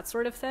reviews, that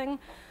sort of thing.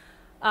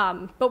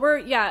 But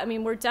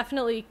we're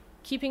definitely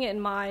keeping it in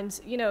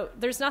mind.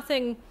 There's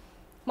nothing,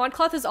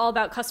 ModCloth is all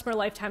about customer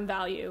lifetime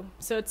value.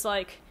 So it's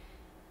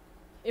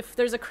if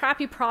there's a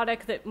crappy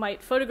product that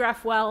might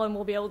photograph well and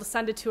we'll be able to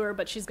send it to her,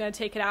 but she's going to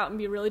take it out and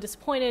be really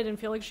disappointed and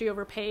feel like she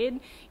overpaid,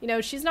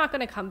 she's not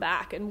going to come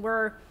back. And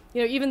we're,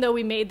 even though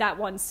we made that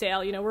one sale,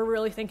 we're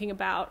really thinking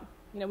about,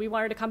 we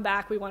want her to come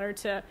back. We want her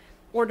to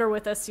order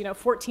with us,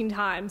 14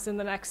 times in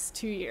the next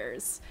 2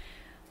 years.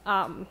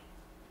 So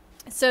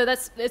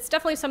it's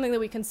definitely something that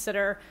we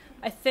consider.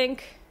 I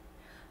think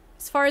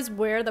as far as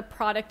where the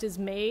product is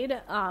made,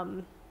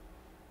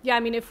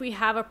 if we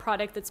have a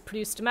product that's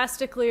produced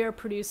domestically or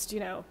produced,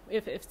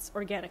 if it's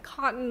organic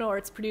cotton or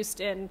it's produced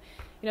in,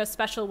 a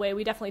special way,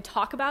 we definitely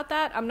talk about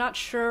that. I'm not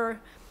sure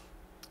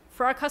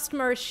for our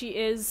customer,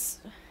 she's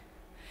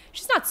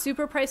not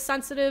super price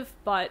sensitive,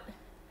 but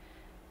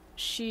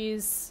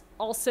she's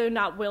also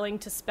not willing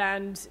to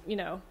spend,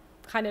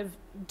 kind of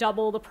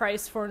double the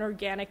price for an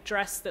organic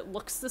dress that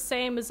looks the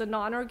same as a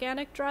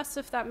non-organic dress,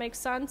 if that makes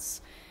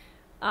sense.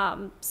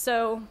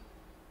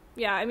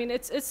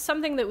 It's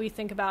something that we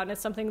think about, and it's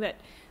something that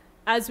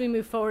as we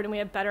move forward and we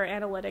have better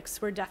analytics,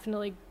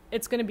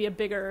 it's going to be a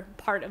bigger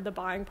part of the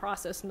buying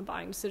process and the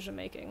buying decision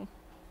making.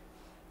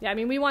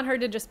 We want her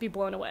to just be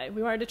blown away.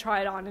 We want her to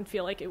try it on and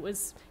feel like it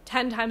was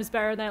 10 times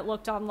better than it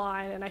looked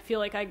online, and I feel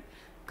like I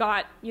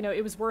got,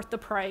 it was worth the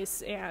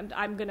price, and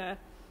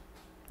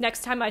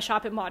next time I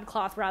shop at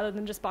ModCloth, rather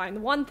than just buying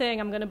the one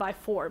thing, I'm going to buy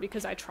 4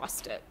 because I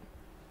trust it.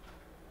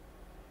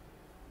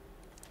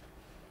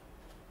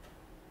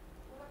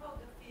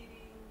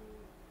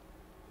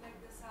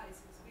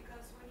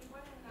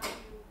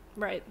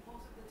 Right.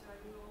 Most of the time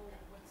you know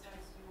what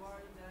size you are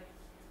in that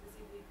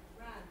specific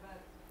brand, but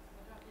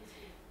what happens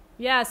if...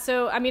 Yeah,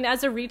 so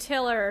as a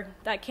retailer,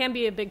 that can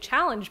be a big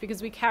challenge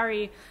because we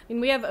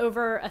have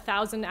over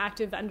 1,000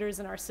 active vendors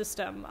in our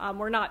system.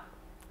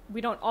 We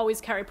don't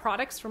always carry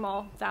products from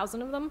all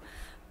 1,000 of them,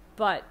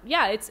 but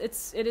yeah, it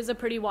is a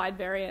pretty wide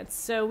variance.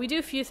 So we do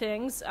a few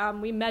things.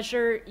 We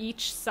measure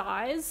each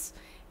size,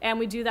 and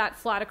we do that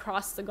flat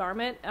across the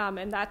garment,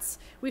 and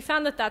we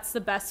found that that's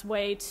the best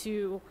way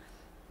to.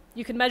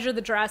 You can measure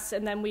the dress,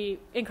 and then we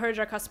encourage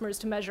our customers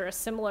to measure a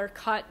similar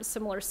cut,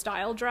 similar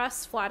style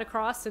dress flat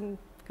across and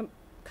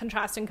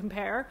contrast and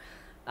compare.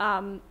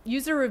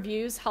 User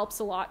reviews helps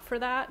a lot for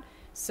that.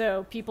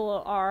 So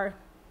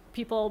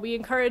we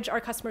encourage our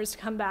customers to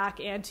come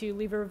back and to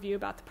leave a review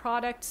about the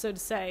product. So to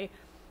say,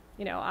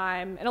 and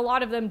a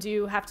lot of them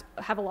do have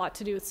a lot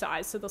to do with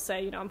size. So they'll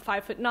say, I'm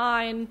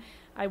 5'9",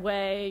 I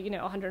weigh,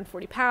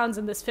 140 pounds,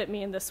 and this fit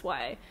me in this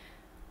way.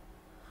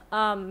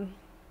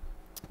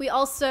 We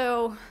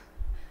also,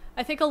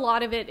 I think a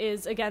lot of it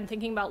is, again,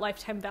 thinking about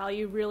lifetime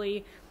value,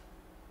 really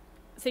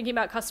thinking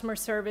about customer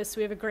service.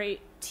 We have a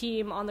great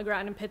team on the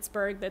ground in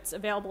Pittsburgh that's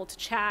available to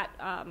chat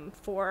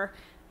for,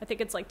 I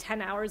think it's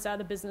 10 hours out of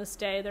the business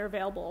day. They're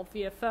available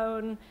via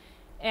phone.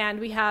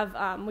 And we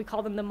have, we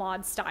call them the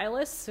mod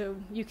stylists. So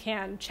you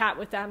can chat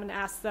with them and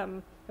ask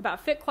them, about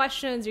fit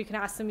questions. You can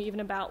ask them even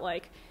about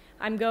like,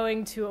 I'm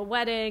going to a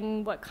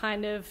wedding, what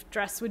kind of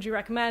dress would you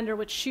recommend, or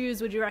which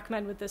shoes would you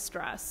recommend with this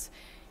dress?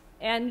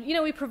 And, you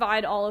know, we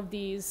provide all of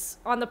these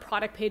on the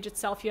product page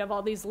itself. You have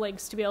all these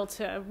links to be able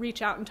to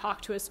reach out and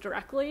talk to us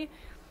directly.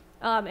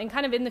 And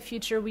kind of in the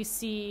future, we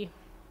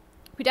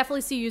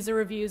definitely see user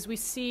reviews. We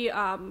see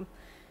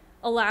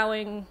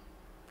allowing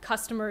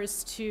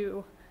customers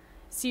to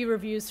see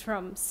reviews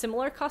from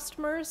similar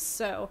customers.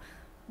 So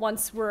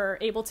once we're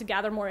able to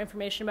gather more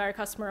information about our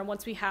customer, and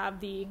once we have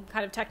the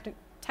kind of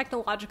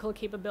technological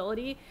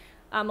capability,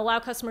 allow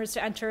customers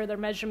to enter their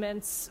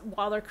measurements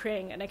while they're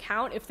creating an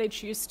account if they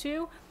choose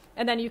to.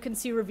 And then you can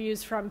see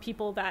reviews from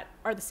people that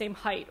are the same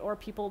height, or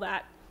people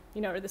that,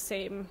 you know, are the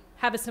same,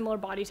 have a similar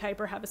body type,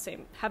 or have the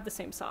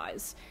same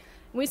size.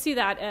 And we see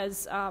that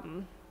as,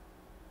 you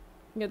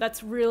know,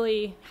 that's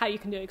really how you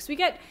can do it. Because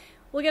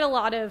we'll get a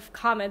lot of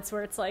comments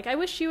where it's like, I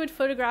wish you would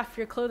photograph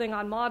your clothing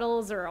on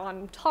models, or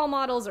on tall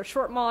models, or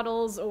short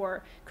models,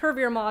 or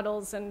curvier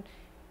models. And,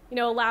 you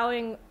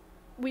know,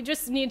 we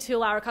just need to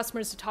allow our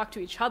customers to talk to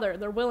each other.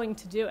 They're willing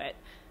to do it.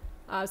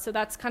 So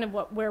that's kind of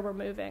where we're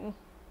moving.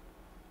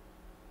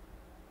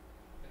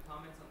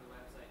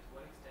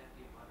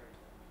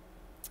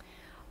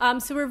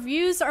 So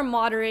reviews are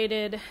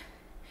moderated.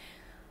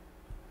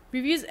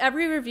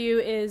 Every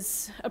review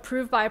is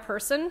approved by a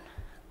person.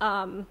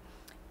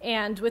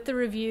 And with the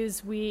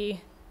reviews,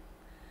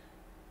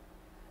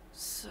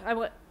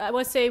 I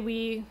would say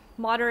we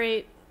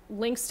moderate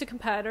links to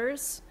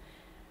competitors.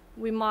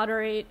 We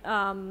moderate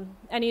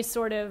any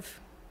sort of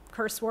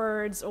curse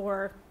words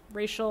or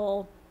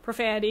racial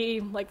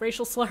profanity, like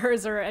racial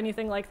slurs or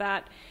anything like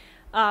that.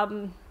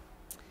 Yeah,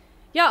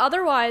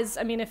 otherwise,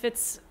 I mean, if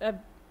it's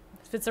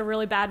a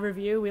really bad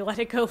review, we let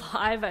it go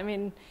live. I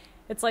mean,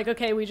 it's like,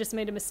 okay, we just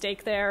made a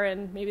mistake there,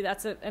 and maybe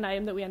that's an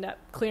item that we end up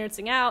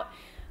clearancing out.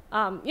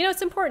 You know,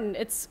 it's important.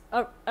 It's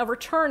a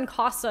return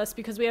costs us,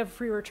 because we have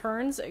free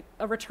returns.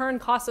 A return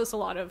costs us a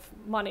lot of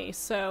money.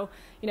 So,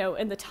 you know,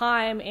 in the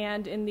time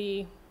and in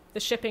the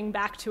shipping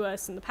back to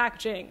us and the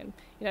packaging and,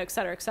 you know, et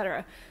cetera, et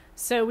cetera.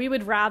 So we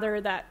would rather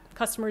that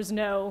customers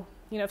know,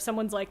 you know, if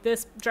someone's like,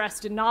 this dress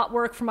did not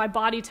work for my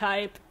body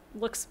type,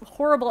 looks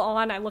horrible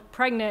on, I look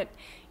pregnant,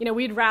 you know,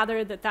 we'd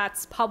rather that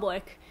that's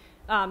public,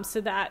 so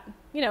that,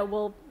 you know,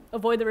 we'll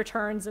avoid the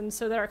returns, and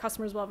so that our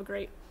customers will have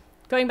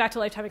going back to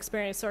lifetime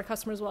experience, so our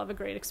customers will have a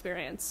great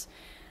experience.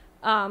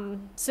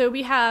 So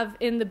we have,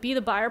 in the Be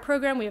the Buyer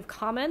program, we have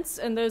comments,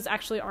 and those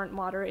actually aren't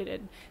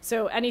moderated.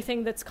 So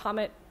anything that's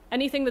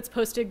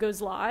posted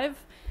goes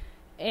live,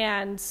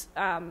 and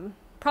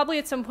probably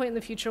at some point in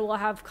the future, we'll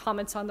have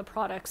comments on the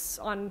products,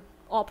 on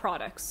all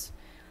products.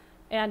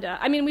 And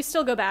I mean, we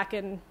still go back,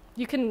 and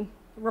you can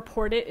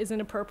report it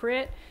isn't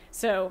appropriate.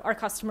 So our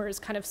customers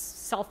kind of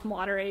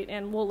self-moderate,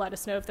 and will let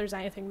us know if there's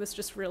anything that's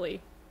just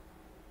really,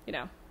 you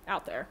know,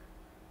 out there.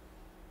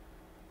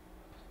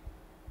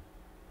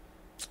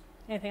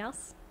 Anything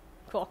else?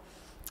 Cool.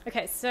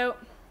 Okay, so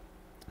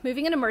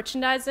moving into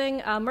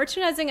merchandising.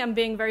 Merchandising, I'm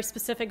being very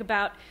specific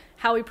about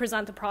how we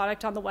present the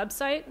product on the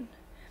website.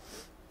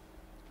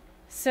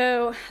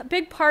 So a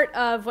big part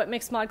of what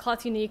makes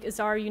ModCloth unique is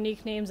our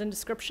unique names and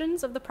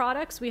descriptions of the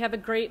products. We have a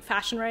great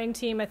fashion writing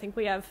team. I think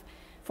we have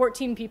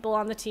 14 people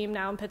on the team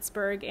now in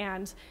Pittsburgh,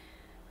 and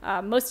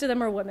most of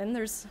them are women.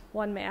 There's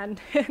one man.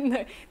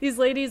 These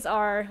ladies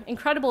are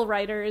incredible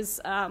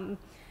writers. The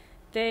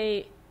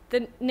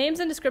names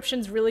and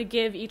descriptions really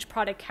give each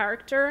product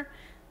character.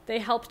 They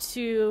help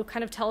to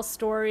kind of tell a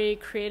story,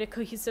 create a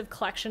cohesive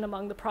collection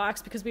among the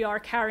products, because we are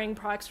carrying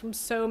products from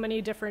so many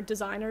different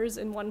designers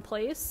in one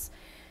place.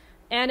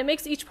 And it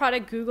makes each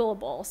product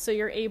Googleable, so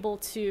you're able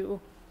to,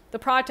 the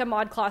product on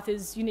ModCloth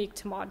is unique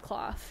to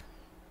ModCloth.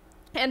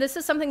 And this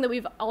is something that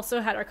we've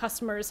also had our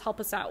customers help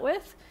us out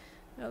with.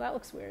 Oh, that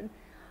looks weird.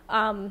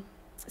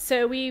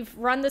 So we've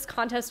run this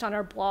contest on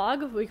our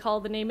blog. We call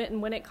it the Name It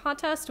and Win It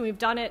contest, and we've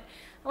done it,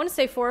 I want to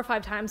say 4 or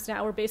 5 times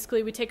now, where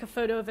basically we take a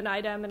photo of an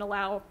item and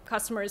allow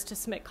customers to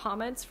submit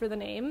comments for the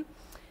name.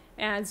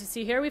 And as you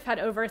see here, we've had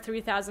over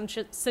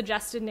 3,000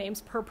 suggested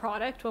names per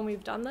product when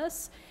we've done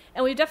this.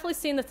 And we've definitely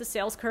seen that the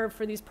sales curve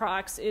for these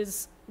products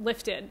is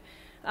lifted,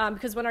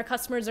 because when our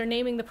customers are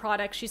naming the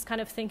product, she's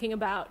kind of thinking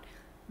about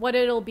what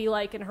it'll be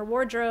like in her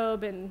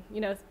wardrobe, and, you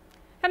know,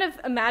 kind of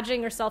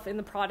imagining herself in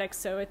the product.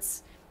 So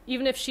it's,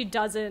 even if she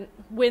doesn't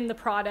win the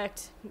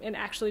product and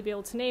actually be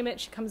able to name it,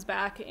 she comes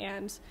back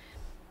and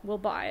will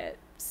buy it.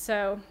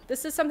 So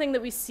this is something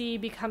that we see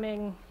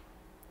becoming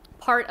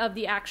part of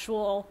the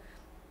actual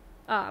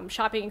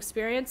shopping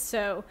experience.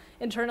 So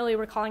internally,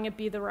 we're calling it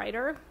Be the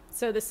Writer.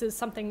 So this is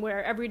something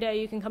where every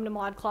day you can come to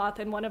ModCloth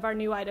and one of our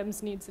new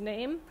items needs a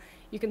name.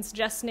 You can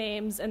suggest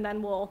names, and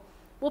then we'll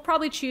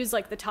probably choose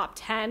like the top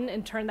 10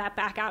 and turn that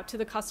back out to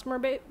the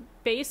customer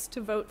base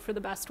to vote for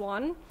the best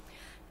one.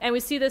 And we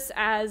see this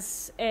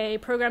as a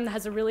program that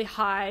has a really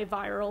high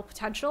viral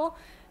potential.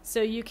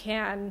 So you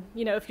can,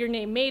 you know, if your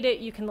name made it,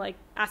 you can like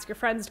ask your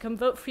friends to come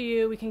vote for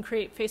you. We can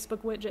create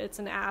Facebook widgets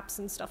and apps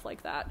and stuff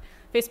like that.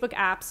 Facebook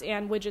apps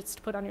and widgets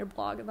to put on your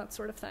blog and that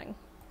sort of thing.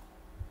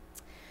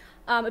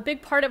 A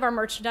big part of our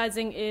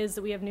merchandising is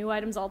that we have new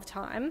items all the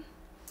time.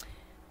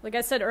 Like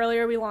I said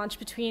earlier, we launch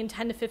between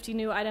 10 to 50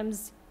 new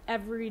items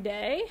every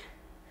day.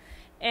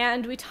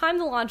 And we time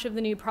the launch of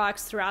the new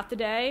products throughout the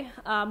day.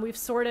 We've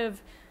sort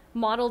of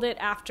modeled it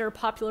after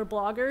popular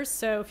bloggers.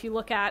 So if you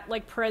look at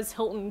like Perez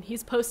Hilton,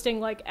 he's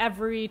posting like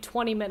every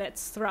 20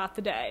 minutes throughout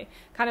the day,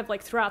 kind of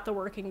like throughout the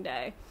working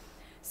day.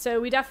 So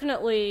we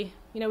definitely,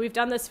 we've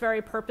done this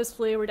very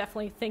purposefully. We're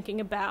definitely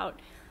thinking about,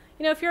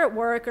 if you're at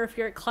work or if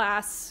you're at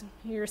class,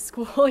 you're at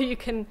school, you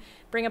can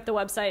bring up the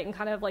website and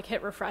kind of like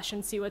hit refresh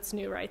and see what's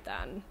new right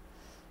then.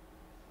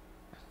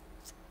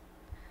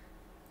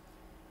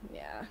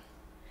 Yeah,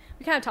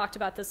 we kind of talked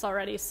about this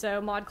already. So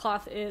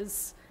ModCloth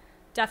is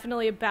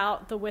definitely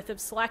about the width of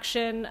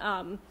selection.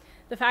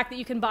 The fact that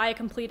you can buy a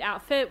complete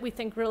outfit, we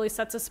think really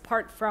sets us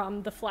apart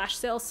from the flash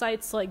sale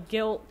sites like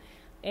Gilt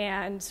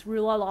and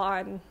Rue La La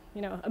and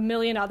a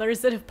million others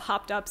that have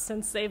popped up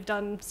since they've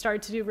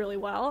started to do really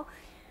well.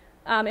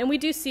 And we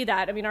do see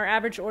that. I mean, our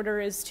average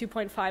order is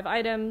 2.5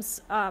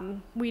 items.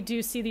 We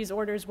do see these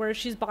orders where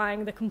she's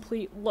buying the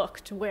complete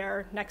look to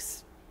wear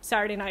next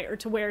Saturday night or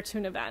to wear to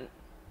an event.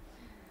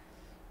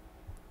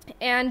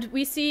 And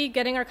we see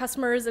getting our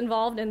customers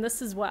involved in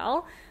this as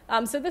well.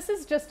 So this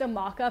is just a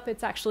mock-up.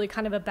 It's actually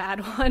kind of a bad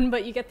one,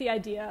 but you get the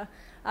idea.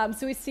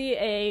 So we see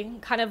a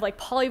kind of like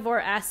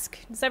polyvore-esque.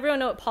 Does everyone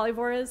know what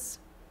polyvore is?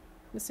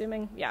 I'm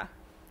assuming? Yeah.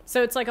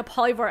 So it's like a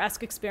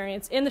polyvore-esque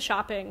experience in the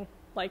shopping.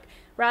 Like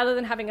rather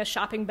than having a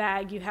shopping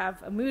bag, you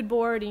have a mood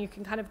board and you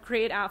can kind of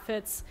create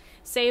outfits,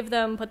 save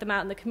them, put them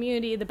out in the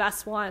community. The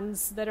best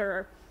ones that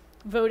are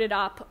voted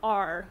up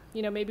are,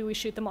 maybe we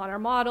shoot them on our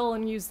model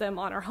and use them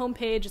on our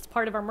homepage. It's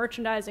part of our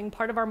merchandising,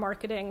 part of our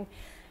marketing.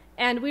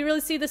 And we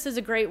really see this as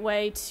a great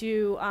way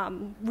to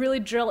really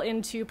drill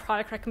into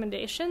product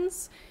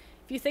recommendations.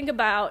 If you think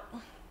about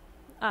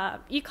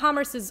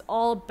e-commerce is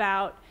all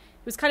about,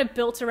 it was kind of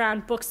built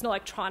around books and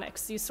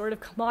electronics, these sort of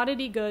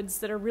commodity goods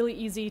that are really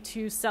easy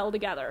to sell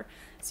together.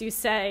 So you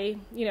say,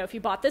 if you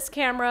bought this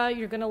camera,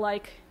 you're going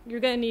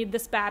to need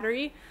this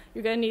battery,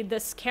 you're going to need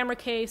this camera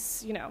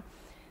case,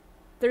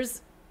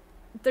 There's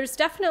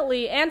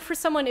definitely, and for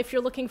someone, if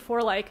you're looking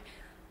for like,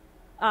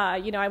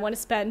 I want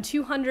to spend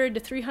 $200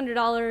 to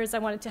 $300, I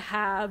want it to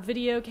have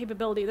video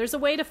capability. There's a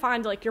way to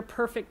find like your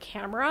perfect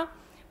camera,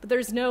 but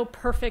there's no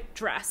perfect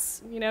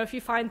dress. If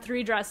you find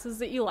 3 dresses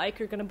that you like,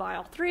 you're going to buy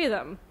all 3 of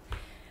them.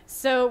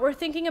 So we're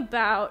thinking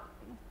about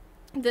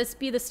this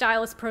Be the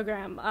Stylist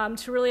program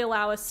to really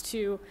allow us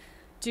to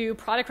do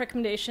product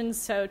recommendations.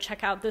 So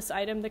check out this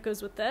item that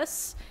goes with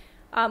this.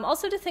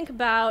 Also to think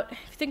about, if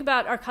you think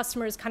about our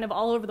customers kind of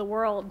all over the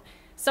world,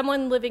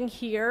 someone living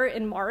here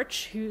in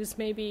March who's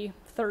maybe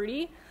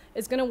 30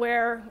 is going to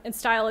wear and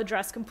style a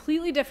dress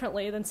completely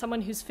differently than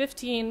someone who's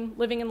 15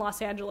 living in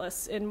Los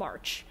Angeles in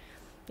March.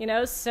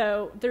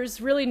 So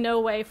there's really no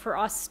way for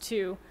us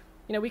to,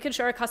 we could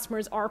show our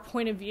customers our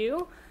point of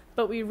view,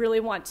 but we really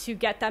want to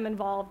get them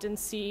involved and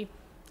see,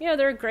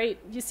 they're great.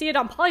 You see it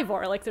on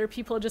Polyvore, like there are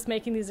people just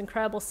making these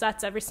incredible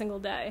sets every single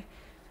day.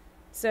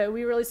 So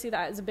we really see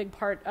that as a big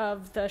part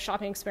of the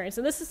shopping experience.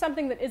 And this is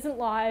something that isn't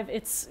live.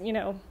 It's,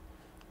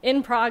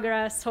 in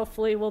progress.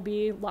 Hopefully will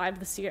be live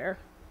this year.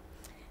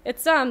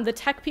 It's, the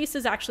tech piece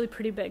is actually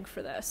pretty big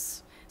for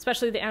this,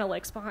 especially the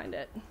analytics behind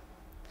it.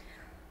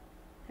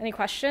 Any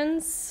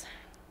questions?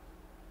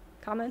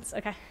 Comments?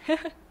 Okay. I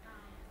noticed a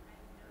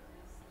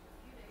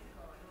few days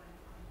ago I went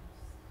on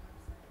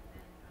this website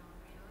and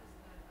I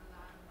noticed that a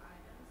lot of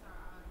items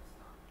are out of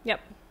stock.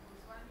 Yep. I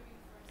was wondering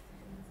first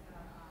if it's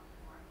a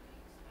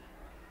marketing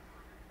strategy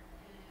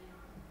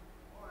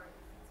or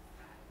if it's a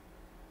fact.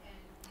 And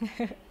in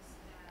case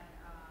that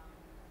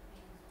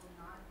things will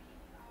not be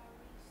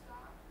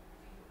restocked,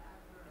 do you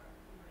ever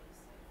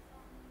erase it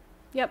from?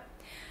 Yep.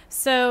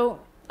 So,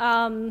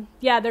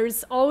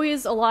 there's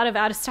always a lot of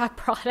out-of-stock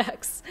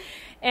products.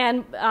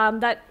 And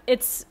that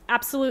it's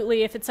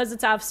absolutely, if it says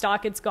it's out of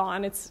stock, it's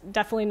gone. It's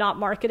definitely not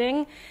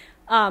marketing.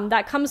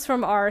 That comes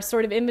from our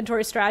sort of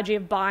inventory strategy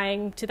of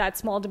buying to that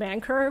small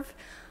demand curve.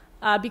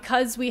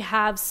 Because we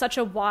have such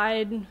a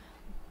wide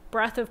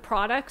breadth of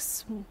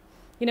products,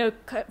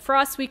 for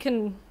us, we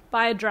can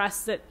buy a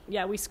dress that,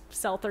 we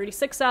sell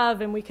 36 of,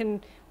 and we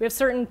have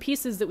certain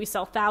pieces that we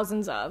sell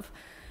thousands of.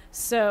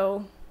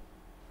 So,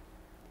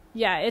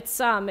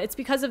 it's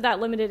because of that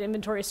limited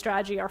inventory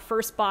strategy. Our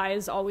first buy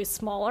is always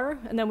smaller,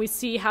 and then we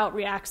see how it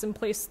reacts and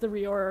place the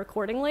reorder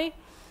accordingly.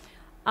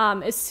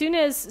 Once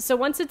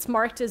it's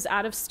marked as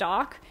out of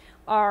stock,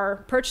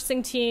 our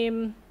purchasing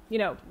team,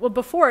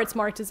 before it's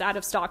marked as out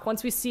of stock,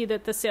 once we see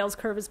that the sales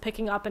curve is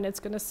picking up and it's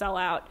going to sell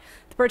out,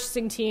 the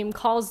purchasing team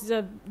calls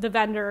the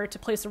vendor to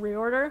place a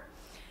reorder.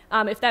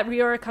 If that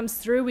reorder comes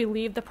through, we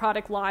leave the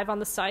product live on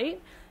the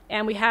site,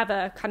 and we have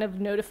a kind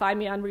of notify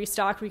me on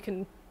restock. We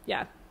can,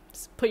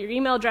 put your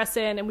email address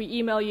in, and we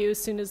email you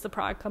as soon as the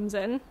product comes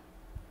in.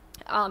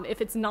 If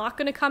it's not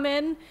going to come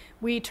in,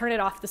 we turn it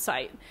off the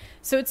site.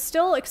 So it's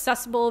still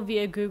accessible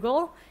via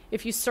Google.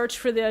 If you search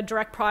for the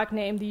direct product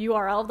name, the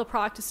URL of the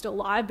product is still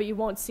live, but you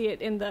won't see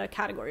it in the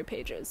category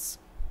pages.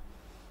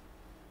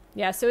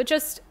 So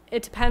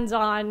it depends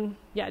on,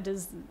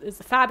 is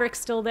the fabric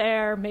still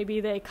there?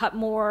 Maybe they cut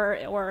more,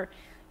 or,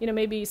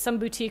 maybe some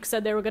boutique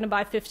said they were going to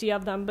buy 50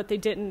 of them, but they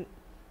didn't,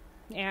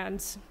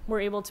 and were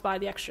able to buy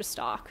the extra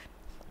stock.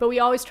 But we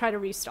always try to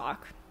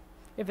restock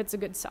if it's a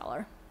good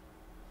seller.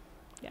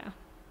 Yeah.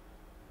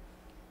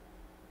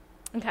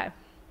 Okay.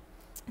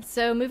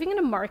 So moving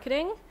into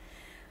marketing,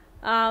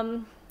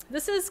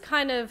 this is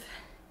kind of,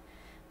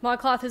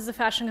 ModCloth is the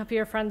fashion company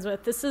you're friends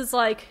with. This is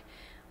like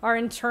our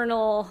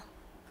internal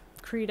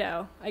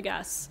credo, I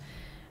guess.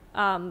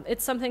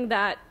 It's something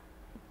that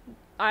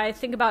I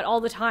think about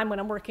all the time when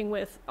I'm working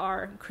with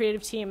our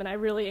creative team, and I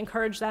really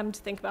encourage them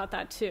to think about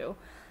that too.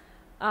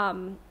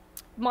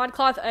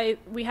 ModCloth,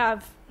 we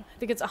have, I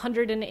think it's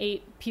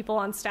 108 people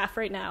on staff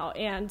right now,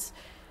 and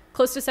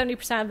close to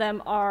 70% of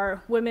them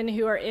are women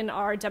who are in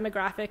our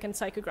demographic and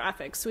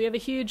psychographic. So we have a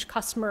huge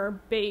customer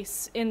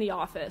base in the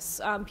office,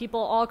 people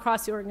all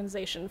across the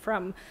organization,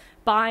 from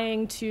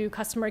buying to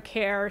customer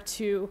care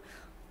to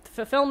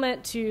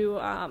fulfillment to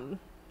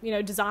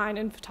design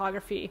and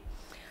photography.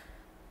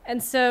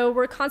 And so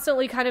we're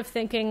constantly kind of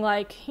thinking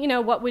like,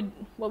 what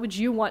would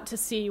you want to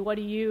see? What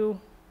do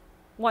you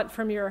want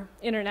from your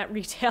internet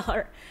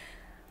retailer?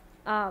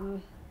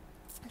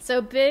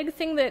 So big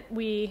thing that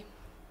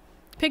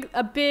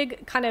a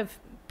big kind of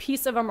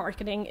piece of our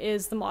marketing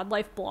is the Mod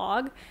Life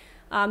blog.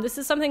 This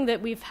is something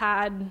that we've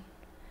had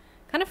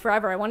kind of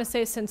forever. I want to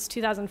say since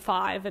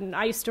 2005, and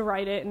I used to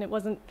write it, and it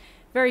wasn't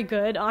very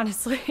good,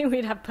 honestly.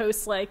 We'd have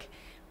posts like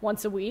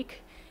once a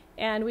week,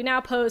 and we now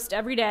post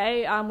every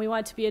day. We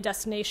want it to be a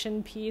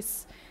destination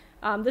piece.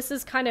 This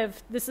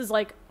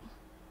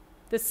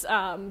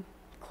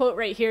quote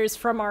right here is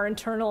from our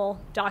internal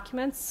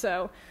documents.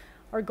 So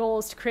our goal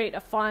is to create a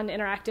fun,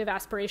 interactive,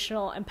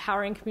 aspirational,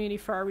 empowering community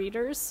for our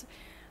readers.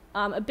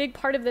 A big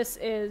part of this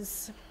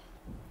is,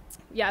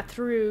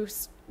 through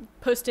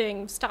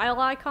posting style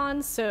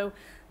icons. So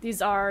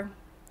these are,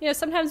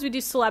 sometimes we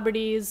do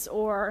celebrities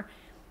or,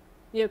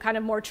 kind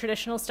of more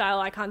traditional style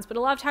icons, but a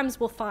lot of times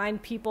we'll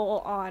find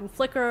people on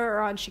Flickr or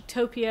on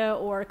Chictopia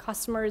or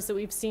customers that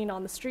we've seen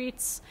on the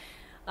streets,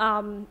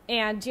 and,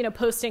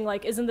 posting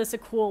like, isn't this a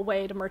cool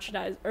way to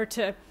merchandise or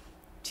to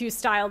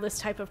style this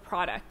type of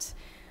product?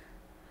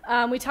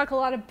 We talk a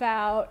lot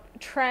about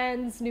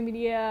trends, new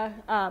media,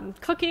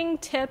 cooking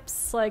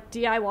tips, like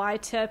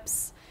DIY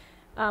tips.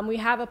 We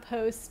have a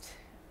post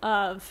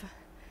of,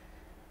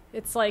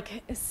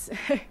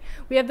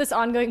 we have this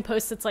ongoing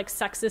post that's like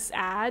sexist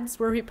ads,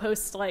 where we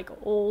post like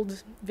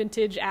old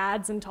vintage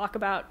ads and talk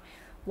about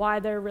why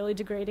they're really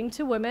degrading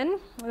to women.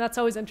 And that's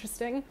always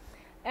interesting.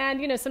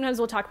 And, sometimes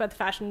we'll talk about the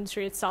fashion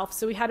industry itself.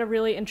 So we had a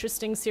really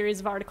interesting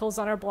series of articles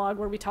on our blog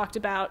where we talked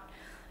about,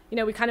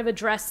 we kind of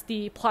addressed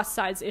the plus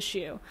size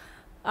issue.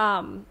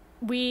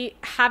 We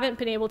haven't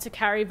been able to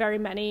carry very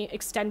many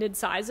extended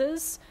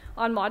sizes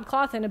on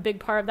ModCloth, and a big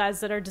part of that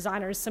is that our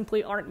designers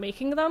simply aren't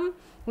making them.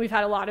 We've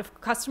had a lot of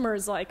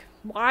customers like,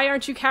 why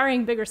aren't you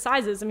carrying bigger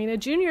sizes? I mean, a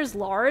junior's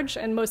large,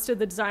 and most of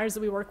the designers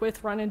that we work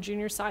with run in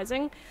junior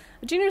sizing.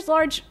 A junior's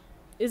large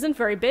isn't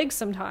very big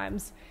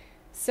sometimes.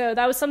 So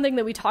that was something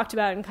that we talked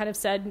about and kind of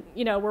said,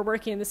 we're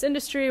working in this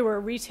industry, we're a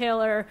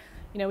retailer,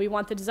 we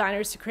want the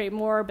designers to create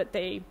more, but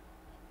they,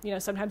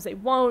 sometimes they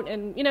won't.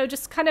 And,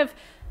 just kind of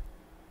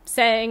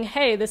saying,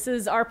 hey, this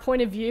is our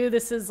point of view,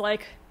 this is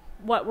like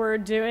what we're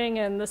doing,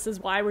 and this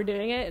is why we're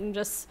doing it, and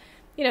just,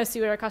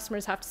 see what our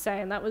customers have to say.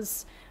 And that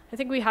was, I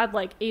think we had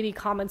like 80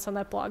 comments on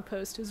that blog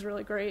post. It was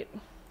really great.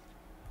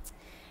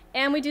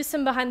 And we do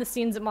some behind the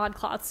scenes at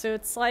ModCloth. So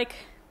it's like,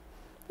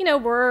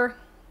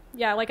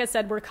 like I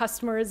said, we're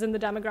customers in the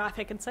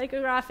demographic and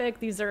psychographic.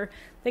 These are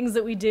things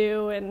that we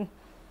do, and,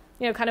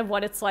 kind of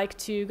what it's like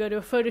to go to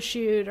a photo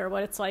shoot, or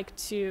what it's like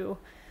to,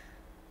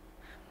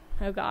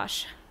 oh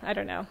gosh, I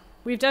don't know.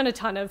 We've done a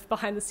ton of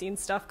behind the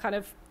scenes stuff kind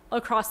of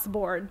across the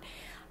board.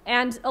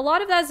 And a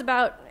lot of that is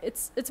about,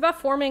 it's about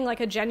forming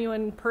like a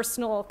genuine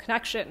personal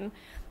connection. And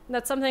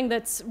that's something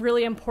that's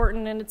really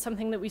important, and it's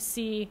something that we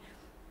see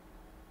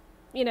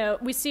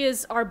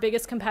as our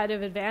biggest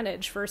competitive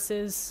advantage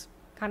versus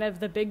kind of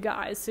the big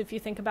guys. So if you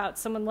think about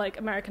someone like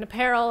American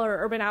Apparel or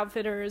Urban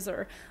Outfitters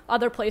or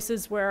other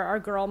places where our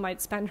girl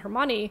might spend her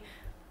money,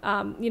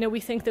 we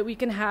think that we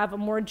can have a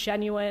more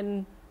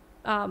genuine,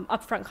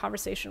 upfront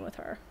conversation with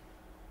her.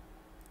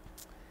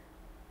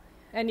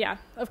 And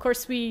of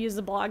course, we use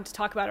the blog to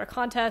talk about our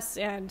contests,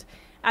 and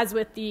as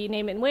with the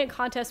Name It and Win It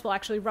contest, we'll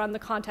actually run the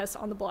contest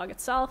on the blog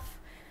itself,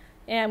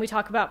 and we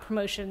talk about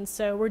promotions.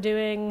 So we're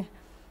doing,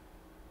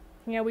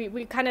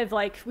 we kind of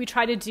like, we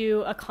try to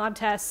do a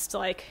contest,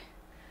 like,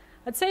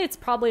 I'd say it's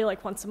probably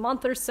like once a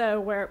month or so,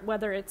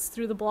 whether it's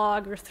through the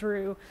blog or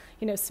through,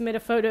 submit a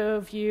photo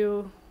of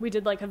you. We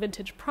did like a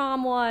vintage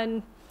prom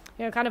one,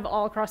 kind of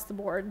all across the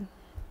board.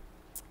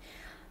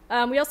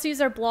 We also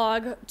use our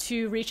blog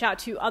to reach out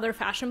to other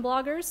fashion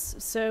bloggers.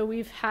 So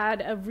we've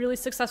had a really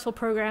successful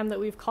program that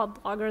we've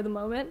called Blogger of the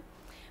Moment,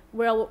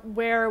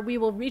 where we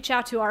will reach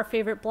out to our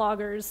favorite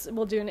bloggers.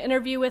 We'll do an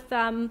interview with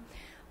them.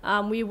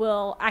 We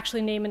will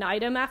actually name an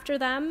item after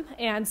them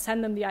and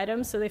send them the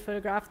item so they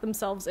photograph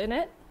themselves in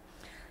it.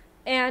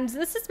 And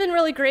this has been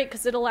really great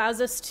because it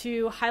allows us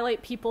to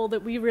highlight people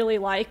that we really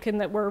like and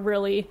that we're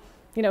really,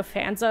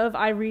 fans of.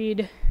 I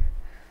read,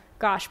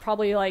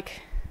 probably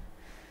like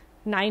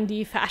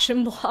 90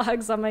 fashion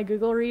blogs on my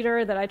Google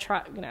Reader that I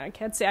try, I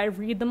can't say I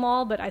read them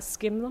all, but I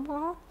skim them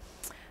all.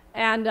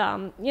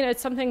 And,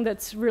 it's something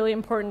that's really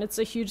important. It's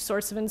a huge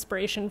source of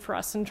inspiration for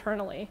us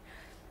internally.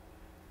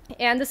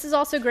 And this is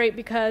also great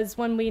because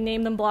when we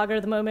name them Blogger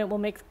of the Moment,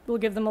 we'll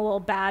give them a little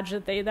badge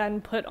that they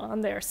then put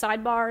on their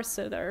sidebar,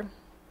 so they're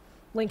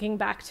linking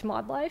back to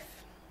Mod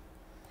Life.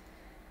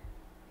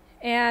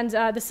 And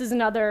this is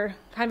another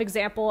kind of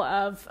example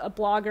of a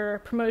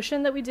blogger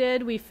promotion that we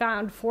did. We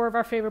found 4 of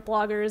our favorite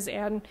bloggers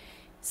and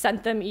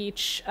sent them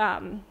each.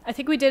 I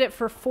think we did it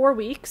for 4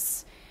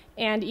 weeks,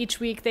 and each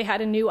week they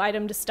had a new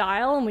item to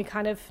style, and we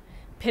kind of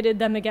pitted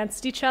them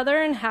against each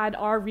other and had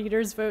our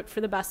readers vote for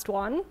the best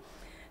one.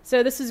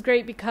 So this is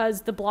great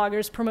because the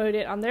bloggers promote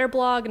it on their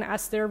blog and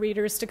ask their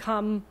readers to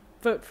come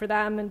vote for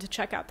them and to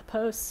check out the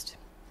post.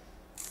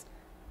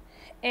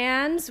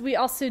 And we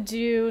also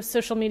do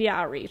social media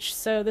outreach.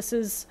 So this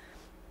is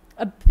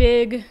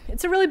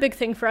it's a really big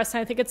thing for us,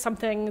 and I think it's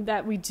something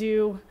that we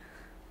do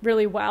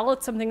really well.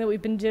 It's something that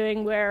we've been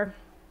doing where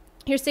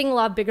you're seeing a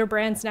lot of bigger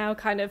brands now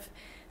kind of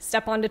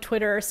step onto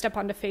Twitter, step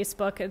onto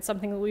Facebook. It's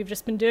something that we've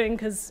just been doing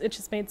because it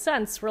just made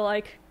sense. We're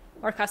like,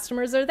 our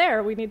customers are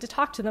there. We need to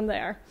talk to them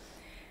there.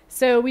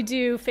 So we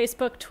do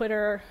Facebook,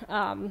 Twitter,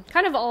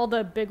 kind of all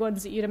the big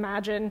ones that you'd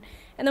imagine.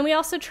 And then we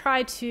also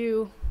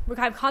we're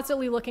kind of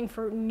constantly looking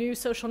for new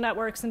social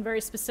networks and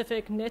very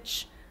specific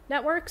niche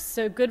networks.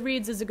 So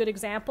Goodreads is a good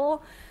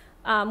example.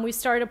 We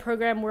started a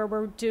program where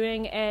we're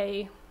doing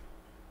a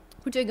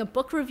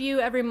book review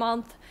every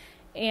month,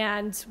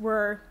 and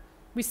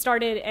we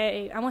started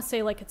I want to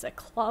say like it's a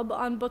club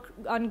on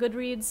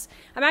Goodreads.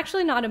 I'm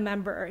actually not a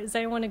member. Is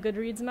anyone a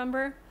Goodreads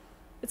member?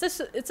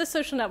 It's a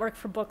social network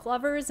for book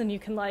lovers, and you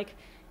can like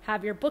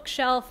have your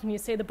bookshelf and you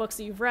say the books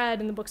that you've read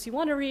and the books you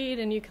want to read,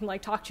 and you can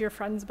like talk to your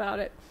friends about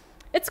it.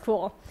 It's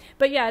cool.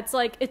 But yeah,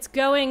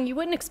 you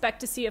wouldn't expect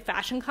to see a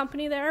fashion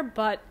company there,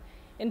 but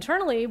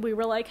internally we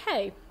were like,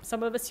 hey,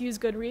 some of us use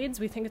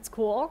Goodreads. We think it's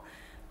cool.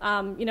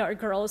 Our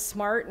girl is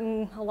smart,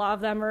 and a lot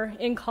of them are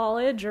in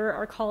college or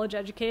are college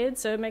educated,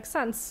 so it makes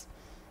sense.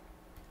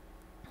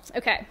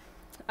 Okay.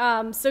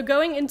 So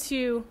going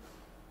into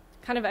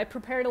I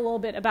prepared a little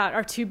bit about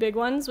our 2 big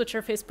ones, which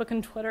are Facebook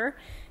and Twitter.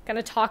 Going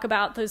to talk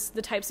about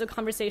the types of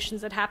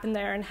conversations that happen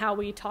there and how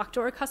we talk to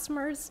our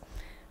customers.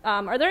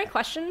 Are there any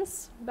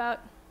questions about?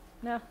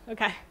 No?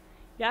 Okay.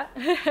 Yeah?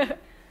 So you seem to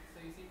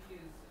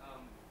use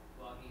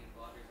blogging and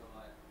bloggers a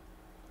lot.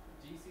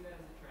 Do you see that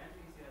as a trend, or do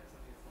you see that as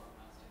something that's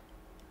long-lasting?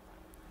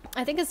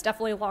 I think it's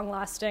definitely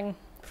long-lasting,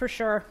 for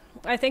sure.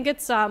 I think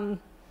it's a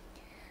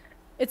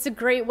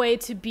great way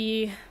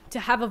to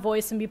have a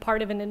voice and be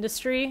part of an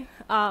industry.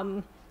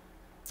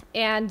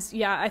 And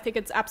yeah, I think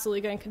it's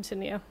absolutely going to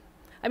continue.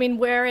 I mean,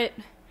 what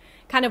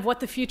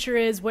the future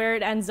is, where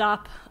it ends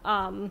up,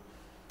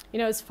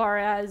 as far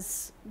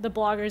as the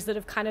bloggers that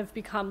have kind of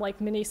become like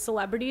mini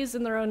celebrities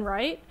in their own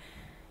right.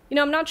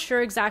 I'm not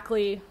sure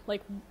exactly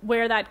like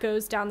where that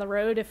goes down the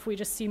road, if we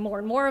just see more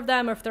and more of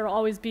them, or if there'll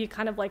always be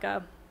kind of like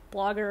a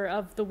blogger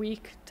of the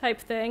week type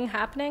thing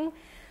happening.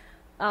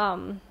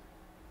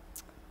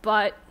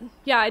 But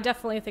yeah, I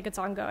definitely think it's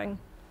ongoing.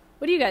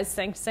 What do you guys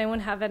think? Does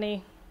anyone have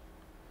any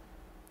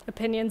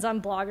opinions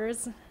on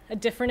bloggers? A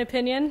different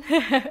opinion? I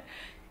read a lot of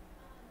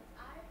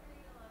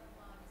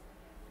blogs like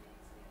every day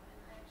too, and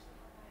I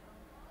actually have my own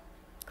blog.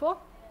 Cool. And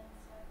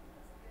so I think that's a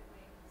good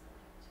way to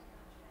check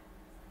out trends and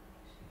make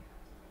sure you're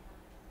up to date on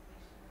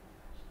information in the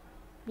fashion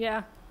world.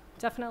 Yeah,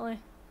 definitely.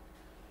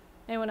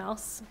 Anyone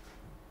else?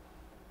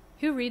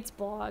 Who reads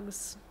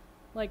blogs,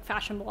 like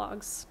fashion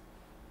blogs,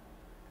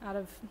 out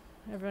of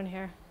everyone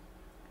here?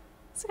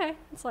 It's okay.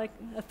 It's like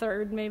a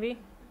third, maybe.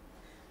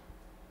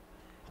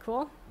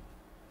 Cool.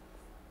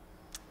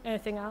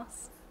 Anything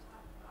else?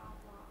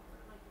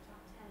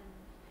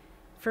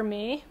 For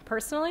me,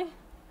 personally?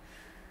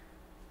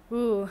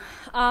 Ooh.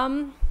 So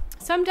I'm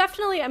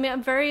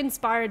very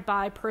inspired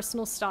by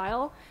personal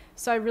style.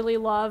 So I really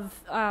love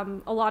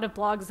a lot of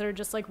blogs that are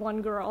just like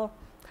one girl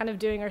kind of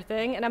doing her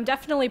thing. And I'm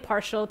definitely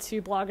partial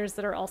to bloggers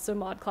that are also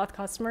ModCloth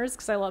customers,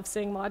 because I love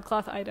seeing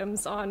ModCloth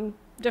items on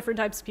different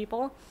types of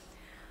people.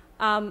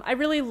 I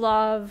really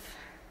love,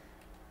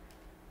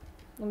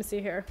 let me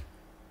see here,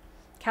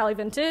 Callie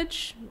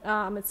Vintage.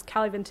 It's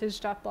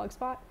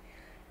callievintage.blogspot.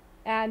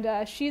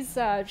 And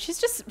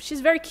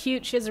she's very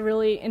cute. She has a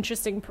really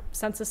interesting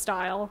sense of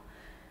style.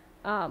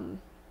 Top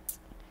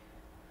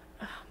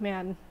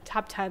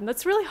 10.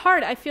 That's really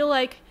hard. I feel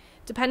like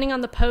depending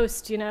on the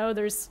post,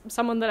 there's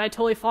someone that I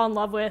totally fall in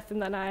love with,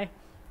 and then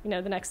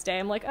the next day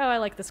I'm like, oh, I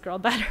like this girl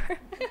better.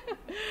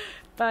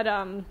 But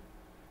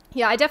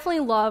yeah, I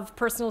definitely love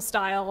personal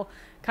style.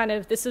 Kind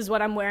of, this is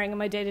what I'm wearing in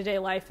my day-to-day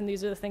life, and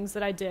these are the things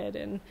that I did,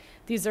 and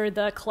these are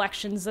the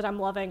collections that I'm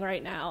loving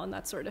right now, and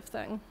that sort of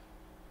thing.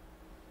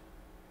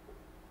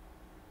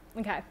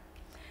 Okay,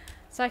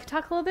 so I can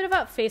talk a little bit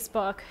about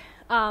Facebook.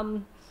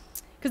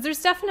 Because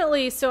there's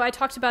definitely, so I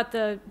talked about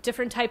the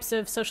different types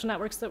of social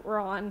networks that we're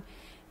on,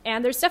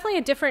 and there's definitely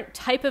a different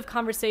type of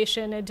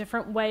conversation, a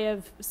different way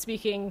of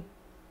speaking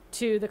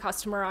to the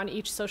customer on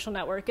each social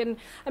network. And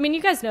I mean,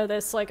 you guys know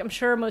this, like I'm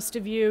sure most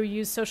of you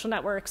use social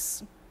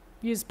networks,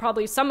 use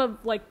probably some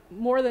of, like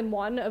more than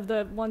one of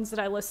the ones that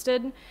I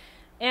listed,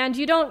 and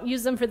you don't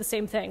use them for the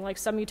same thing. Like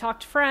some you talk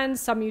to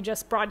friends, some you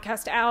just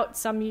broadcast out,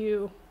 some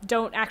you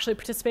don't actually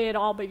participate at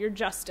all, but you're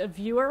just a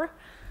viewer.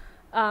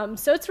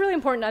 So it's really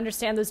important to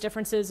understand those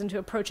differences and to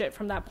approach it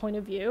from that point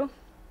of view.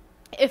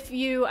 If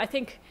you, I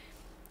think,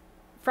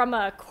 from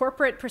a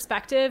corporate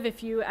perspective,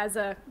 if you as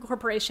a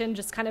corporation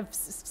just kind of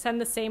send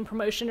the same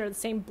promotion or the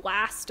same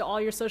blast to all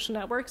your social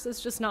networks,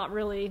 it's just not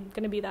really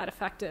going to be that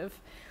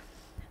effective.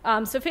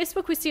 So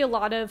Facebook, we see a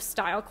lot of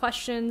style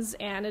questions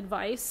and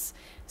advice.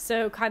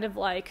 So kind of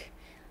like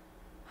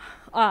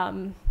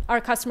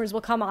our customers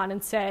will come on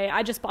and say,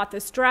 I just bought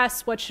this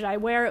dress, what should I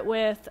wear it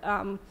with?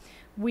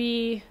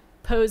 We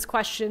pose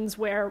questions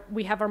where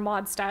we have our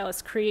mod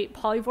stylists create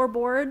polyvore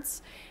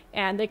boards,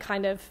 and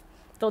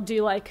they'll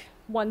do like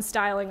one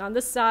styling on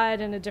this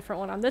side and a different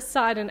one on this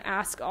side, and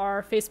ask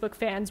our Facebook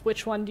fans,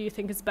 which one do you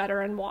think is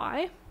better and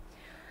why?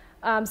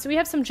 So we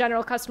have some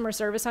general customer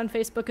service on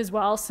Facebook as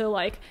well. So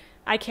like,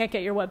 I can't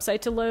get your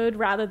website to load,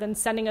 rather than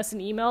sending us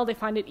an email, they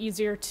find it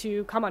easier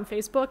to come on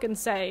Facebook and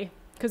say,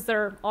 because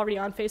they're already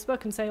on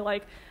Facebook, and say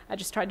like, I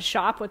just tried to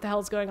shop, what the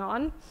hell's going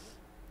on?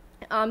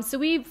 So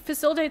we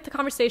facilitate the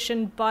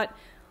conversation, but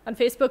on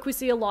Facebook, we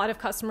see a lot of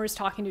customers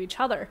talking to each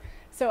other.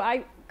 So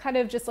I kind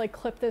of just like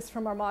clip this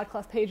from our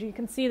ModCloth page. You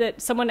can see that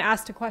someone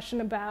asked a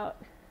question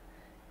about,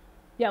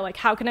 like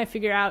how can I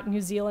figure out New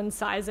Zealand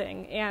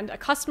sizing? And a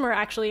customer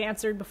actually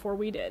answered before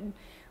we did,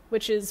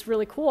 which is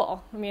really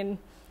cool. I mean,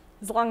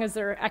 as long as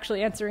they're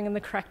actually answering in the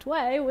correct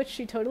way, which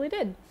she totally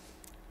did.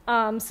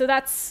 So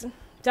that's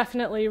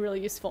definitely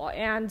really useful.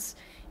 And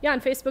yeah, on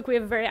Facebook, we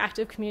have a very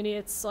active community.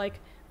 It's like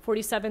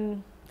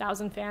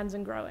 47,000 fans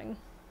and growing.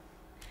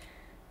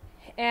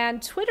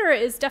 And Twitter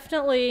is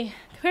definitely,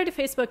 compared to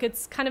Facebook,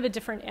 it's kind of a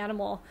different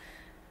animal.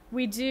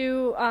 We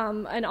do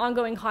an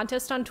ongoing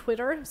contest on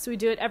Twitter. So we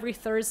do it every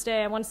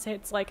Thursday. I want to say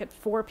it's like at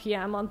 4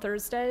 p.m. on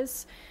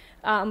Thursdays.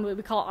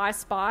 We call I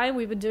Spy.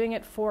 We've been doing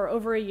it for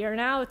over a year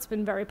now. It's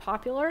been very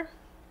popular,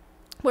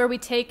 where we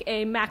take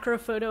a macro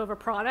photo of a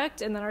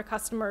product, and then our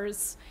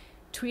customers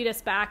tweet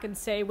us back and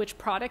say which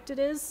product it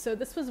is. So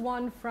this was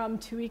one from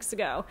 2 weeks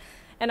ago.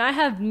 And I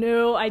have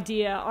no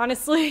idea,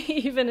 honestly,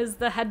 even as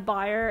the head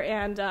buyer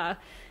and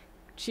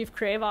chief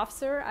creative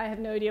officer, I have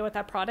no idea what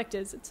that product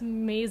is. It's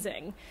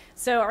amazing.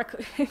 So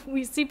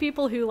we see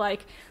people who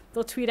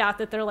they'll tweet out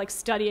that they're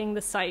studying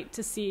the site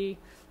to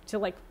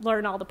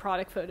learn all the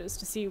product photos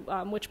to see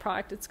which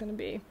product it's going to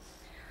be.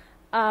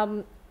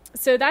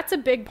 So that's a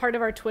big part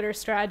of our Twitter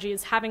strategy,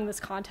 is having this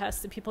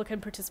contest that people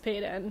can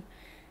participate in.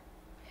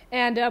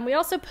 And we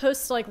also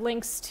post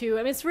links to,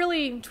 it's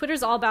really,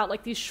 Twitter's all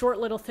about these short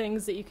little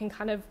things that you can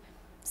kind of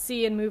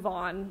see and move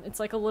on. It's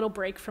like a little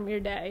break from your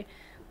day.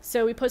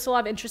 So we post a lot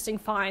of interesting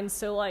finds.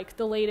 So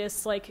the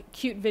latest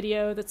cute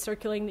video that's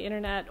circulating the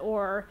internet,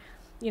 or,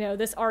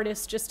 this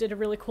artist just did a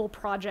really cool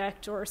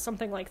project or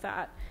something like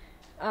that.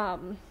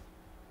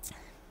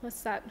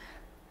 What's that?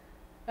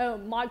 Oh,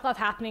 ModCloth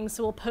happenings.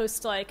 So we'll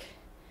post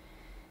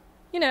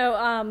we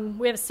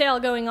have a sale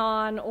going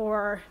on,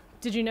 or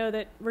did you know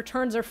that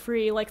returns are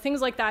free?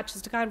 Things like that,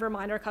 just to kind of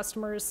remind our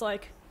customers,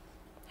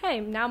 hey,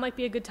 now might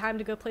be a good time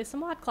to go place a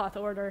ModCloth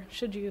order,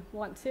 should you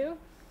want to.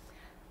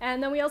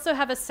 And then we also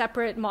have a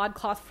separate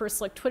ModCloth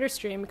first Twitter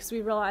stream, because we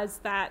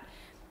realized that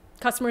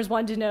customers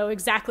wanted to know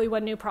exactly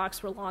when new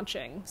products were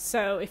launching.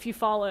 So if you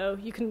follow,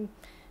 you can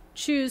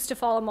choose to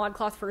follow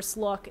ModCloth First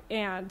Look,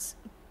 and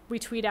we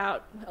tweet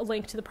out a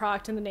link to the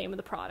product and the name of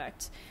the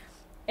product.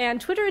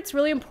 And Twitter, it's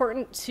really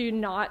important to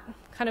not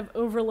kind of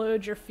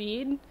overload your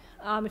feed.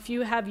 If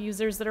you have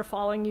users that are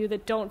following you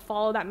that don't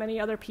follow that many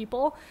other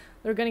people,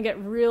 they're going to get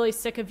really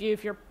sick of you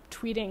if you're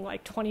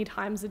tweeting 20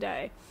 times a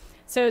day.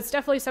 So it's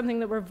definitely something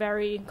that we're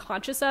very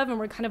conscious of, and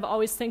we're kind of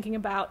always thinking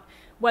about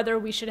whether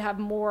we should have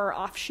more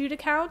offshoot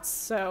accounts.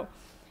 So,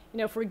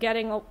 if we're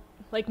getting,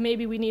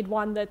 maybe we need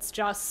one that's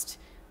just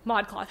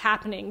ModCloth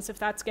happenings, if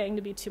that's getting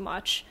to be too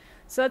much.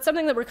 So that's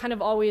something that we're kind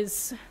of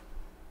always,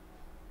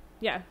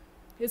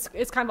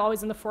 it's kind of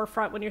always in the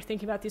forefront when you're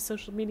thinking about these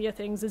social media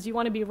things, is you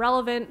want to be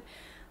relevant.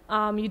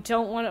 You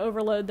don't want to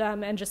overload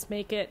them and just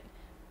make it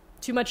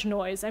too much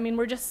noise.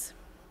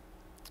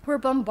 We're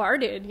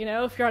bombarded,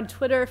 if you're on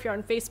Twitter, if you're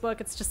on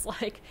Facebook, it's just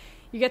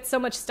you get so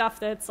much stuff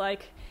that's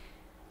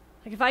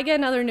if I get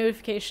another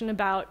notification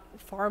about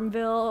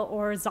Farmville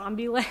or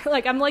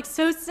Zombieland, I'm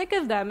so sick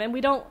of them, and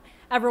we don't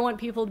ever want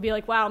people to be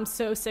wow, I'm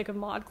so sick of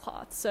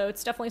ModCloth. So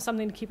it's definitely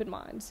something to keep in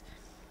mind.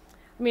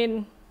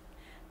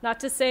 Not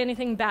to say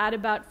anything bad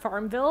about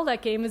Farmville,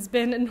 that game has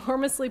been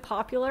enormously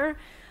popular.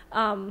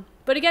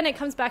 But again, it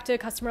comes back to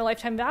customer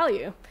lifetime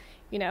value.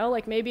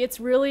 Maybe it's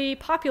really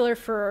popular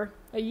for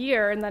a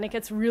year, and then it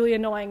gets really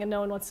annoying and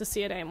no one wants to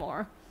see it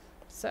anymore.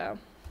 So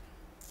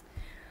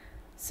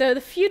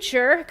the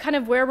future, kind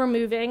of where we're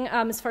moving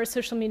as far as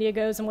social media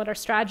goes and what our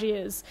strategy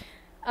is.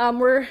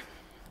 We're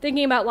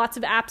thinking about lots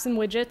of apps and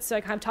widgets, so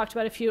I kind of talked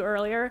about a few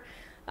earlier,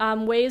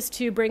 ways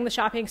to bring the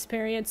shopping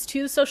experience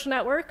to the social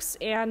networks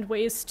and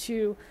ways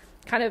to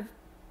kind of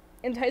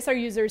entice our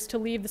users to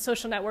leave the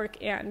social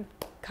network and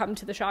come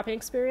to the shopping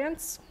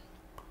experience.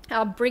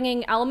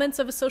 Bringing elements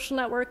of a social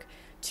network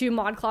to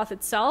ModCloth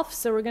itself.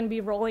 So we're going to be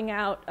rolling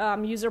out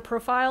user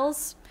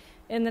profiles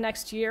in the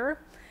next year.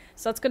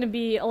 So that's going to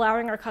be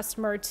allowing our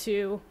customer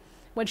to,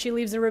 when she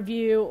leaves a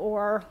review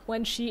or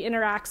when she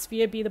interacts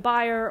via Be the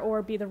Buyer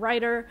or Be the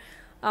Writer,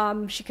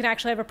 she can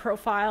actually have a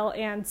profile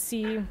and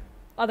see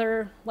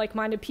other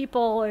like-minded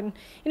people. And,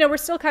 we're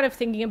still kind of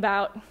thinking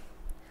about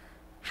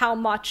how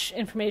much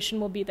information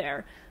will be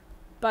there.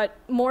 But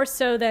more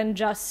so than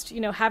just,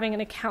 having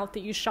an account that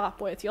you shop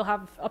with, you'll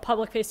have a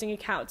public-facing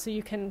account so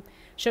you can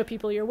show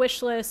people your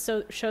wish list,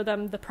 so show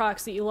them the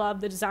products that you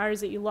love, the designers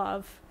that you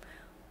love,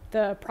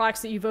 the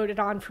products that you voted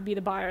on for Be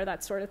the Buyer,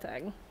 that sort of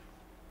thing.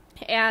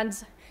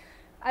 And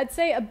I'd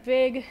say a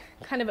big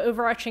kind of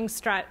overarching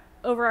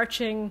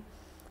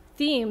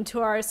theme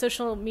to our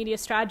social media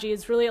strategy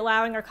is really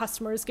allowing our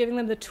customers, giving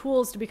them the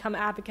tools to become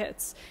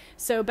advocates.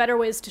 So better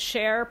ways to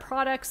share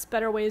products,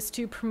 better ways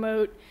to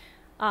promote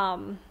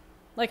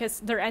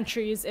their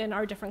entries in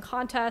our different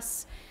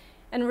contests,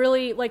 and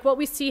really like what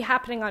we see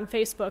happening on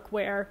Facebook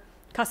where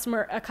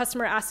a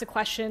customer asks a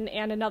question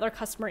and another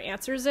customer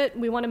answers it.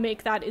 We want to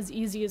make that as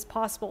easy as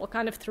possible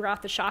kind of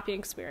throughout the shopping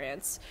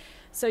experience.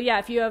 So yeah,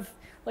 if you have,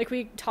 like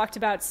we talked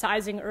about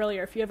sizing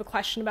earlier, if you have a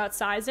question about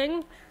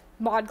sizing,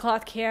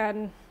 ModCloth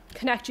can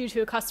connect you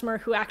to a customer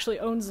who actually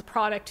owns the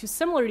product, who's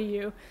similar to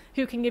you,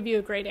 who can give you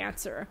a great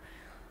answer.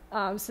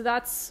 So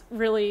that's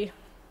really,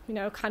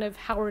 kind of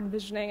how we're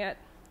envisioning it.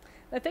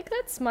 I think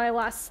that's my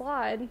last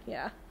slide.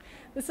 Yeah.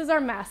 This is our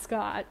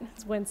mascot.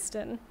 It's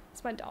Winston.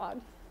 It's my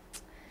dog.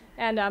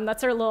 And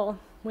that's our little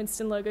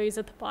Winston logo. He's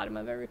at the bottom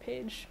of every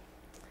page.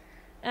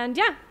 And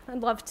yeah,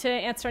 I'd love to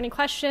answer any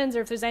questions,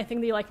 or if there's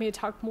anything that you'd like me to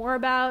talk more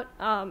about,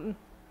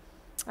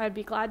 I'd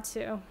be glad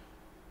to. I kind of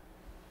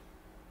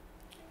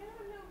want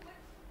to know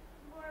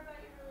more about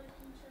your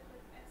relationship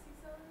with Etsy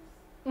sellers.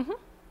 Mm-hmm.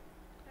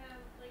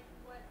 Like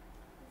what,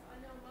 because I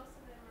know most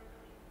of them are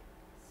really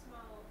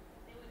small,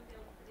 but they wouldn't be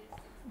able to produce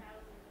 6,000.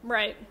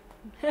 Right.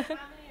 How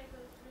many of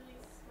those really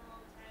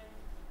small time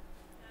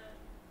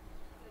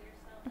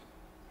do-it-yourself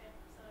type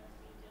sellers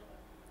do you deal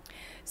with?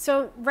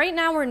 So right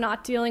now we're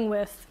not dealing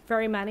with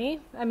very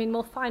many. I mean,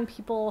 we'll find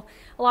people,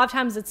 a lot of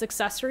times it's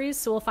accessories,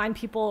 so we'll find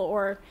people,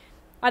 or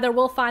either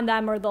we'll find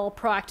them or they'll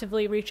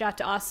proactively reach out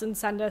to us and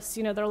send us,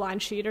 their line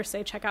sheet or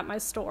say, check out my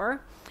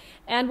store.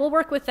 And we'll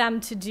work with them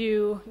to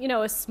do,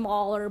 a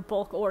smaller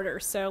bulk order,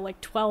 so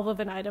like 12 of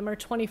an item or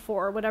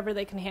 24, whatever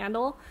they can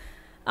handle.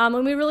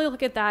 And we really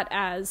look at that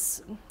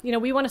as,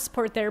 we want to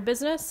support their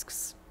business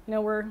 'cause,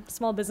 we're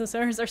small business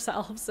owners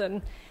ourselves,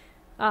 and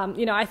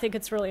I think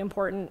it's really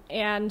important.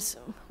 And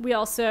we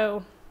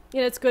also,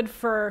 it's good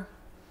for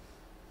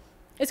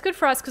us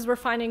because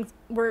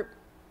we're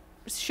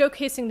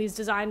showcasing these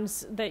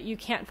designs that you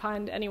can't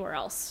find anywhere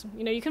else.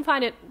 You can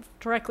find it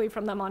directly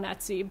from them on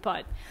Etsy,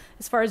 but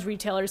as far as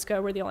retailers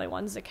go, we're the only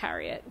ones that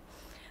carry it.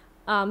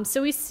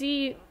 So we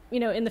see,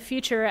 in the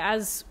future,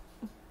 as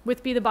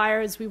with Be the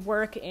Buyer, as we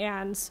work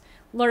and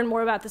learn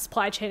more about the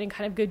supply chain and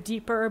kind of go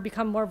deeper,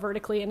 become more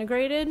vertically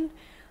integrated,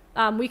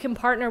 we can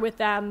partner with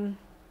them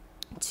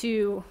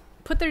to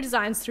put their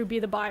designs through Be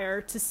the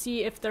Buyer to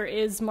see if there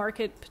is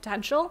market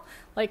potential.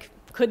 Like,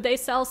 could they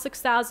sell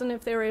 6,000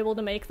 if they were able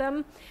to make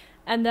them?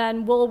 And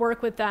then we'll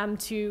work with them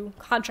to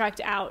contract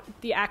out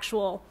the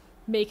actual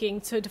making,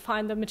 to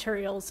define the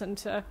materials,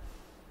 and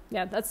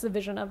that's the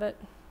vision of it.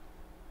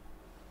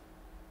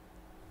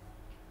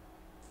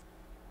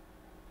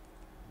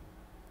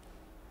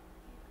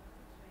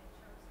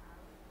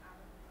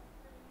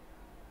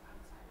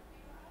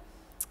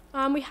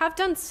 We have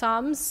done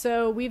some.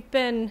 So we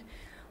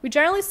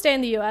generally stay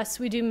in the U.S.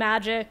 We do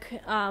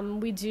Magic.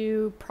 We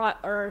do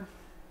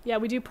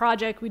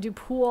Project. We do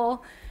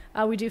Pool.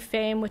 We do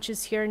Fame, which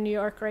is here in New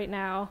York right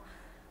now.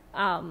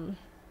 I'm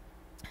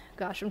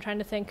trying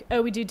to think.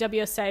 Oh, we do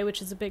WSA,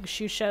 which is a big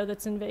shoe show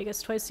that's in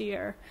Vegas twice a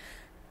year.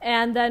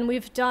 And then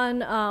we've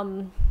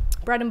done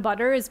Bread and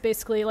Butter is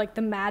basically like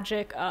the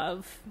Magic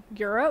of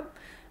Europe.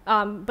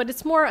 But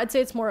I'd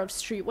say it's more of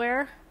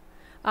streetwear.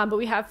 But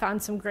we have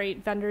found some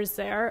great vendors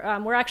there.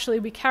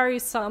 We carry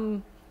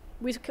some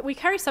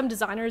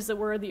designers that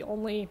we're the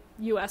only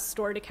U.S.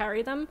 store to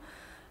carry them.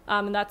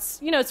 And that's,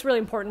 it's really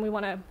important. We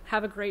want to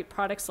have a great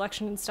product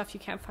selection and stuff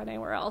you can't find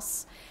anywhere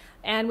else.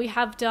 And we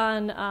have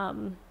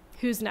done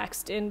Who's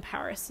Next in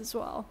Paris as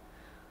well.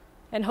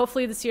 And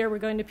hopefully this year we're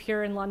going to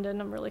Pure in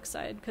London. I'm really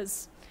excited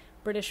because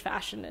British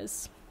fashion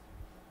is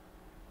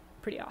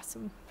pretty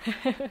awesome.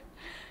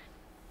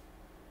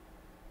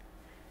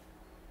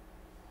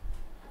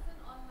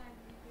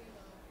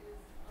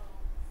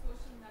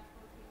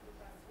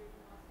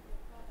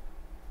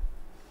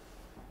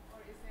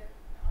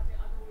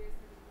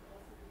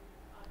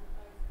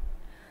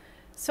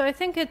 So I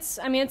think it's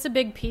a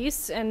big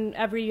piece, and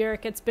every year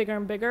it gets bigger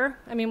and bigger.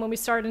 I mean, when we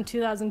started in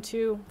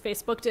 2002,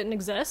 Facebook didn't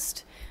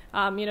exist.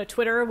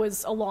 Twitter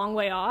was a long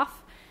way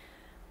off.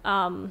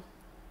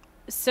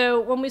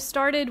 So when we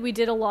started, we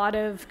did a lot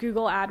of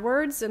Google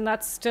AdWords, and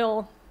that's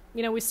still,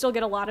 we still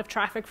get a lot of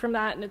traffic from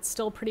that, and it's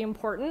still pretty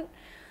important.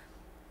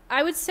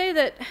 I would say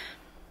that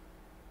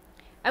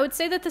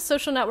the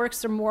social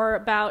networks are more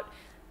about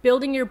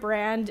building your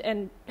brand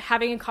and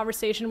having a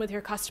conversation with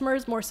your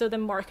customers more so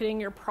than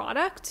marketing your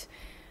product.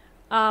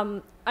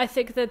 I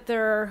think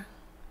that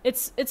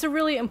it's a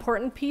really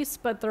important piece,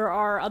 but there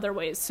are other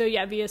ways. So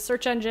yeah, via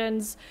search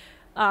engines,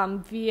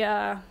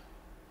 via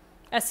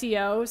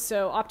SEO,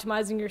 so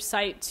optimizing your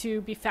site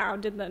to be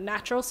found in the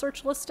natural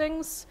search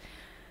listings.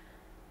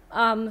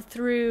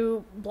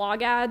 Through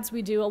blog ads,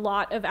 we do a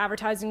lot of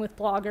advertising with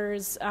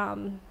bloggers.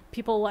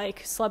 People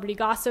like celebrity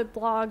gossip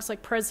blogs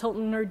like Perez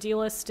Hilton or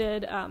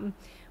Delisted.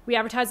 We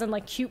advertise on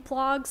like cute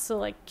blogs, so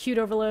like Cute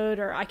Overload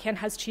or I Can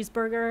Has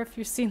Cheeseburger, if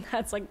you've seen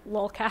that. It's like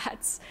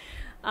lolcats.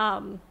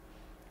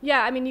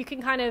 You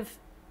can kind of,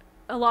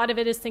 a lot of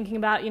it is thinking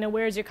about,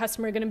 where's your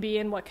customer going to be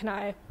and what can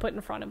I put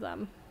in front of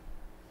them.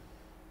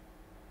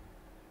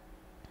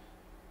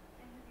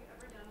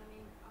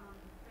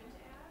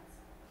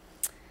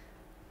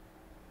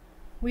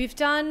 We've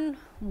done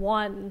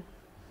one.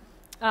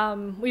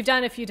 We've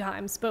done a few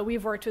times, but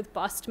we've worked with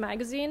Bust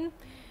magazine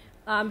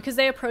because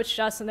they approached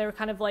us and they were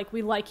kind of like,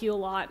 we like you a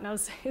lot. And it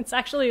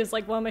was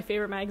like one of my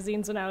favorite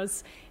magazines when I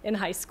was in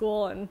high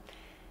school. And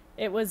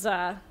it was,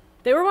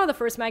 they were one of the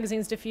first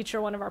magazines to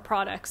feature one of our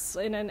products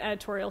in an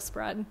editorial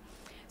spread.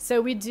 So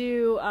we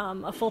do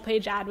a full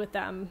page ad with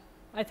them.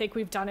 I think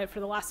we've done it for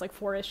the last like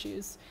 4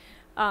 issues.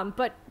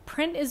 But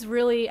print is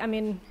really,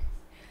 when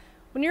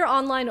you're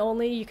online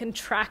only, you can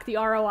track the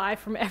ROI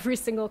from every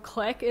single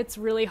click. It's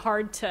really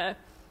hard to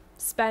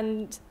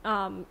spend,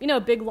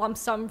 a big lump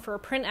sum for a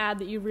print ad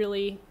that you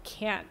really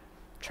can't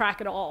track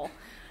at all.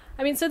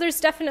 So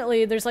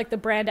there's like the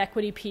brand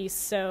equity piece.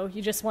 So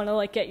you just want to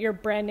like get your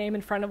brand name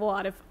in front of a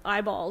lot of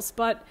eyeballs.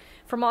 But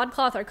for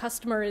ModCloth, our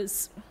customer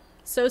is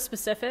so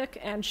specific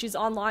and she's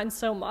online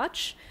so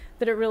much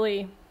that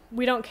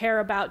we don't care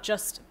about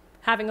just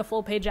having a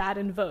full page ad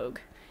in Vogue.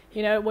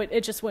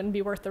 It just wouldn't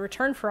be worth the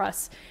return for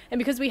us. And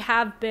because we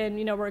have been,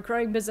 we're a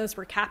growing business,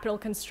 we're capital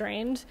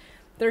constrained,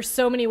 there's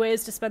so many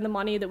ways to spend the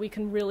money that we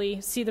can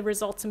really see the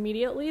results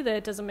immediately that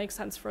it doesn't make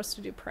sense for us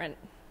to do print.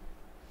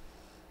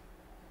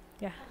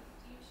 Yeah.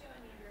 Do you show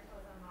any of your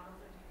clothes on models,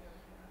 or do you do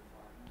everything on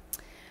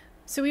form?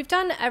 So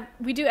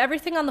we do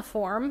everything on the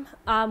form.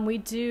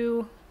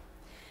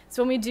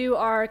 So when we do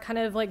our kind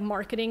of like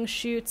marketing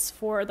shoots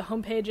for the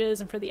homepages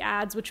and for the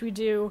ads, which we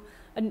do,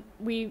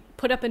 we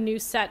put up a new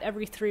set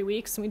every 3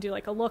 weeks, and we do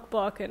like a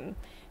lookbook and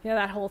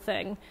that whole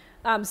thing.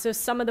 So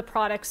some of the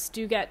products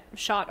do get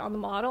shot on the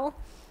model.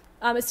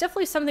 It's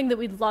definitely something that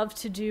we'd love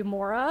to do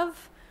more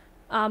of,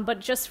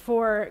 but just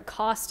for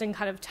cost and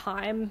kind of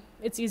time,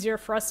 it's easier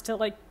for us to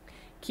like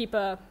keep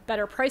a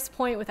better price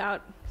point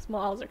without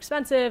models are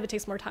expensive. It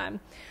takes more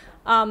time.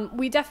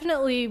 We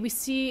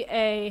see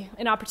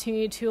an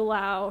opportunity to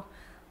allow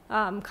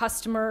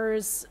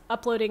customers to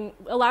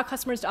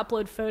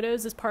upload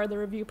photos as part of the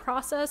review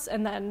process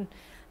and then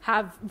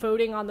have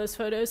voting on those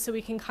photos, so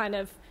we can kind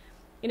of,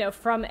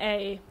 from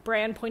a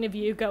brand point of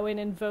view, go in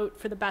and vote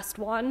for the best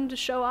one to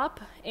show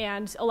up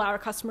and allow our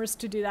customers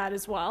to do that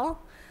as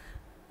well.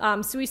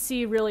 So we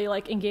see really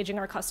like engaging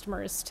our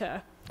customers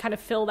to kind of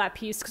fill that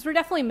piece, because we're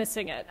definitely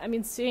missing it.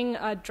 Seeing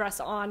a dress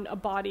on a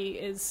body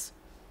it's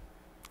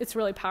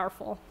really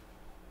powerful.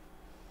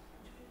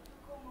 Do you do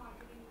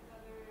co-marketing with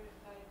other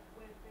like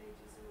web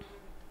pages, or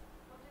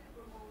how do you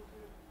promote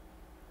your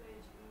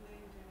page in the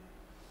internet?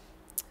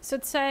 So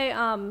I'd say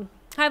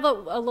I have a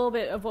little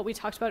bit of what we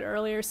talked about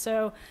earlier.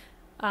 So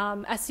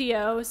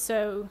SEO,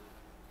 so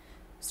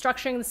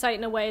structuring the site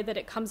in a way that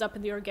it comes up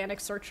in the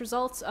organic search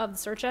results of the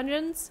search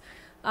engines.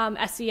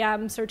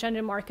 SEM, search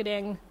engine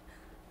marketing.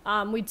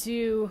 We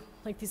do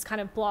like these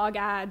kind of blog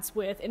ads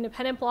with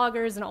independent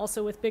bloggers and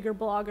also with bigger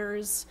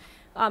bloggers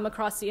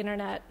across the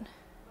internet. But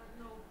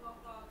no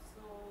pop-ups,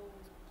 no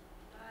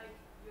like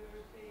your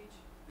page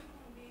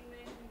being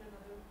mentioned in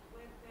another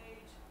web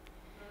page,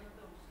 none of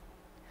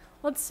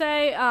those. Let's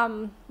say,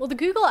 the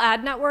Google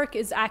Ad Network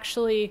is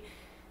actually,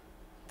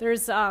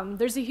 there's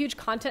a huge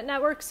content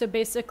network. So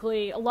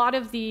basically, a lot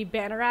of the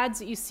banner ads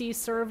that you see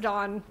served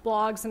on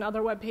blogs and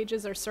other web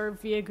pages are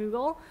served via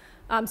Google.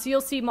 So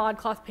you'll see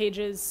ModCloth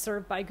pages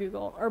served by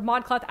Google, or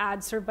ModCloth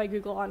ads served by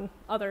Google on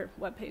other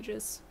web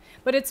pages.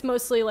 But it's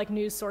mostly like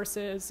news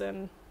sources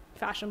and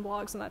fashion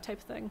blogs and that type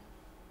of thing.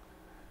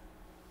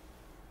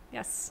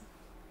 Yes?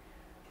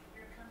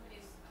 Your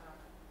company's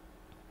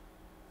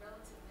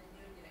relatively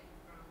new, yet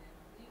you've grown in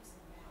leaps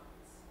and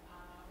bounds.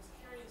 I was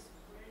curious,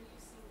 where do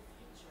you see the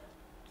future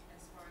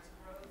as far as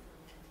growth or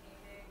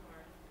maintaining,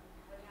 or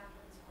what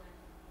happens when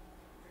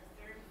you're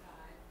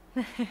 35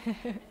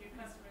 and your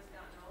customer's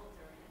gotten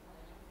older? Are you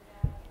planning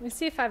for that? Let me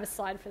see if I have a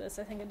slide for this.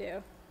 I think I do.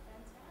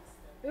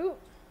 Fantastic. Ooh,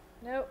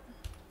 nope.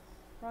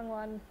 Wrong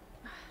one.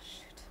 Ah,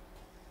 shoot.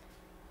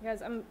 You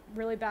guys, I'm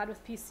really bad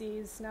with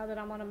PCs now that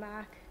I'm on a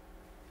Mac.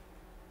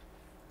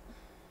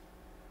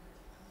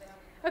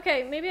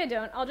 Okay, maybe I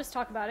don't. I'll just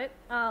talk about it.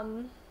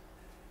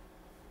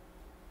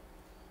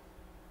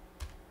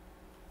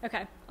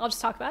 Okay, I'll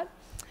just talk about it.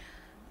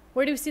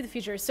 Where do we see the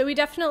future? So we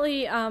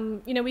definitely,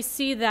 we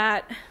see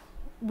that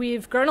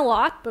we've grown a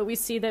lot, but we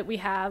see that we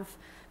have,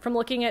 from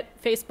looking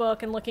at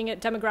Facebook and looking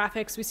at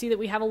demographics, we see that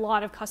we have a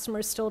lot of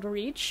customers still to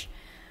reach.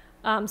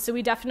 So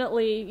we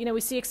definitely,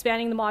 we see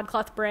expanding the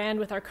ModCloth brand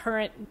with our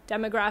current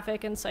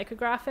demographic and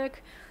psychographic.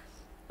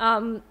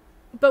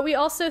 But we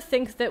also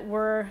think that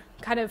we're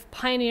kind of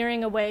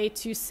pioneering a way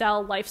to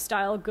sell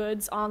lifestyle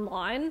goods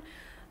online.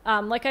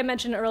 Like I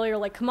mentioned earlier,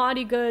 like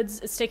commodity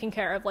goods is taken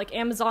care of. Like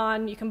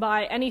Amazon, you can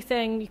buy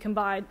anything. You can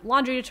buy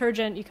laundry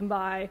detergent. You can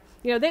buy,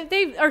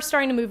 they are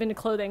starting to move into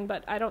clothing,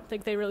 but I don't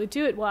think they really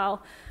do it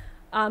well.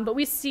 But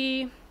we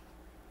see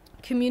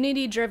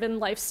community-driven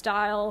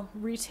lifestyle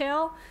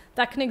retail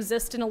that can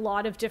exist in a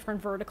lot of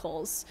different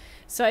verticals.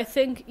 So I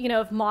think,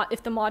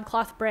 if the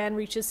ModCloth brand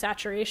reaches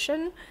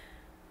saturation,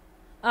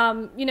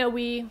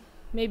 we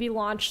maybe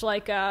launch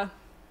like a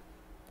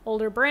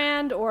older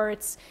brand, or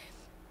it's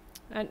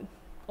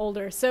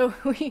older. So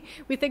we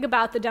think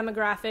about the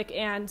demographic,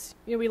 and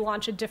we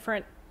launch a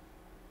different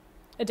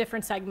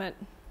segment,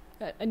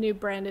 a new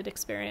branded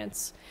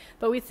experience.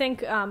 But we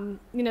think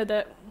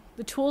the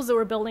tools that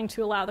we're building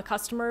to allow the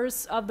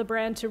customers of the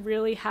brand to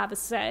really have a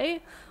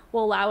say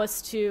will allow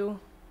us to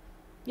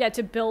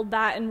build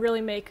that and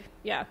really make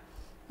a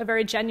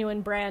very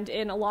genuine brand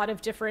in a lot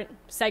of different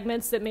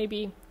segments that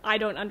maybe I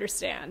don't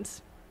understand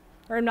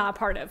or am not a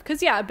part of.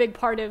 Because a big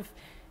part of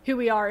who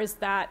we are is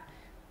that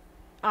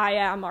I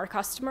am our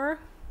customer.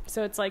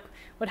 So it's like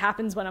what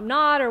happens when I'm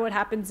not, or what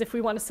happens if we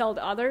want to sell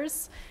to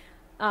others.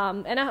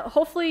 And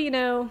hopefully,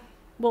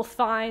 we'll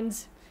find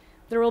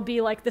there will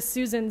be like the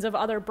Susans of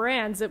other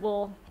brands that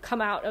will come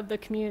out of the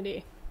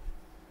community.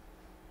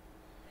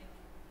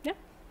 Yeah.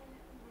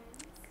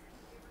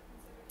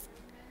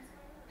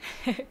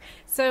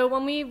 So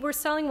when we were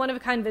selling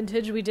one-of-a-kind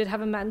vintage, we did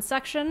have a men's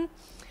section.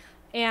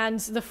 And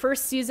the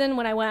first season,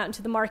 when I went out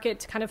into the market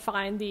to kind of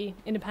find the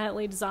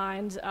independently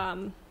designed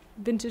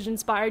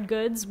vintage-inspired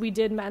goods, we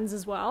did men's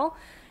as well.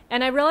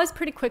 And I realized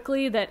pretty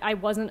quickly that I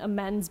wasn't a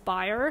men's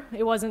buyer.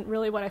 It wasn't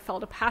really what I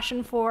felt a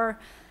passion for.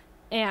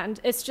 And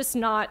it's just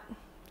not,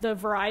 the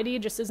variety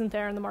just isn't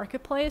there in the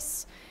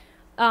marketplace.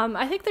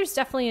 I think there's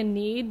definitely a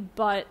need,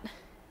 but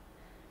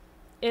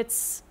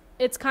it's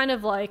kind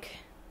of like,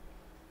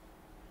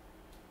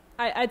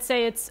 I'd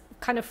say it's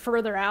kind of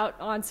further out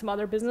on some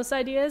other business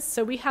ideas.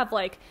 So we have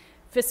like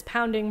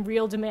fist-pounding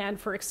real demand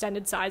for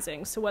extended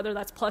sizing. So whether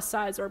that's plus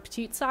size or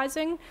petite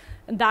sizing,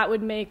 and that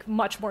would make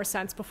much more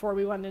sense before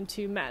we went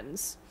into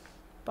men's.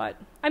 But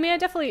I mean,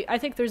 I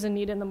think there's a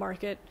need in the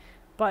market,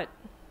 but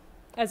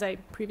as I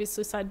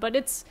previously said, but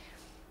it's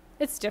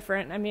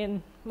different. I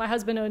mean, my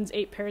husband owns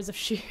 8 pairs of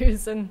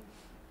shoes and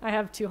I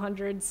have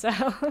 200. So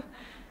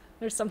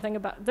there's something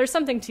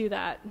to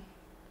that.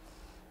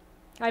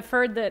 I've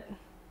heard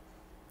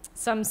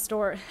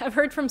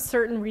from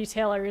certain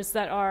retailers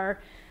that are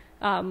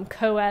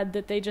co-ed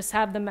that they just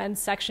have the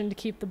men's section to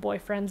keep the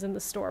boyfriends in the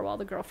store while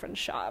the girlfriends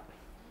shop.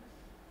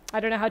 I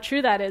don't know how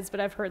true that is,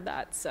 but I've heard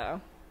that, so.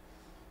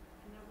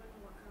 And I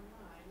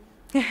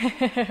wouldn't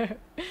look online.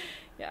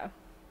 Yeah.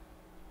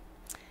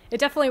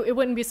 It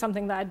wouldn't be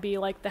something that I'd be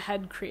like the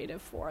head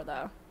creative for,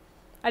 though.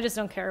 I just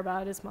don't care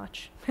about it as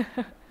much.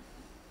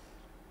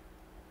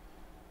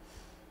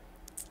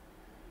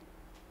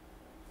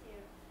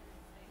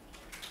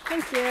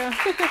 Thank you.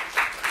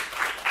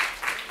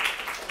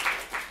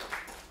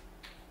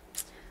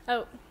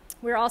 Oh,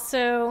 we're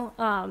also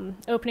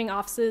opening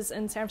offices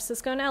in San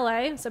Francisco and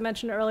LA, as I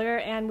mentioned earlier,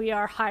 and we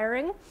are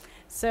hiring.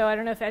 So I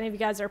don't know if any of you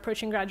guys are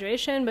approaching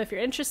graduation, but if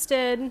you're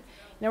interested,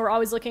 we're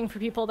always looking for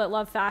people that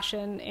love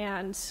fashion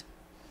and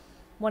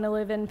want to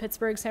live in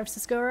Pittsburgh, San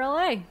Francisco, or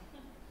LA.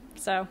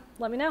 So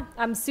let me know.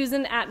 I'm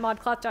Susan at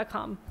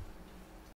modcloth.com.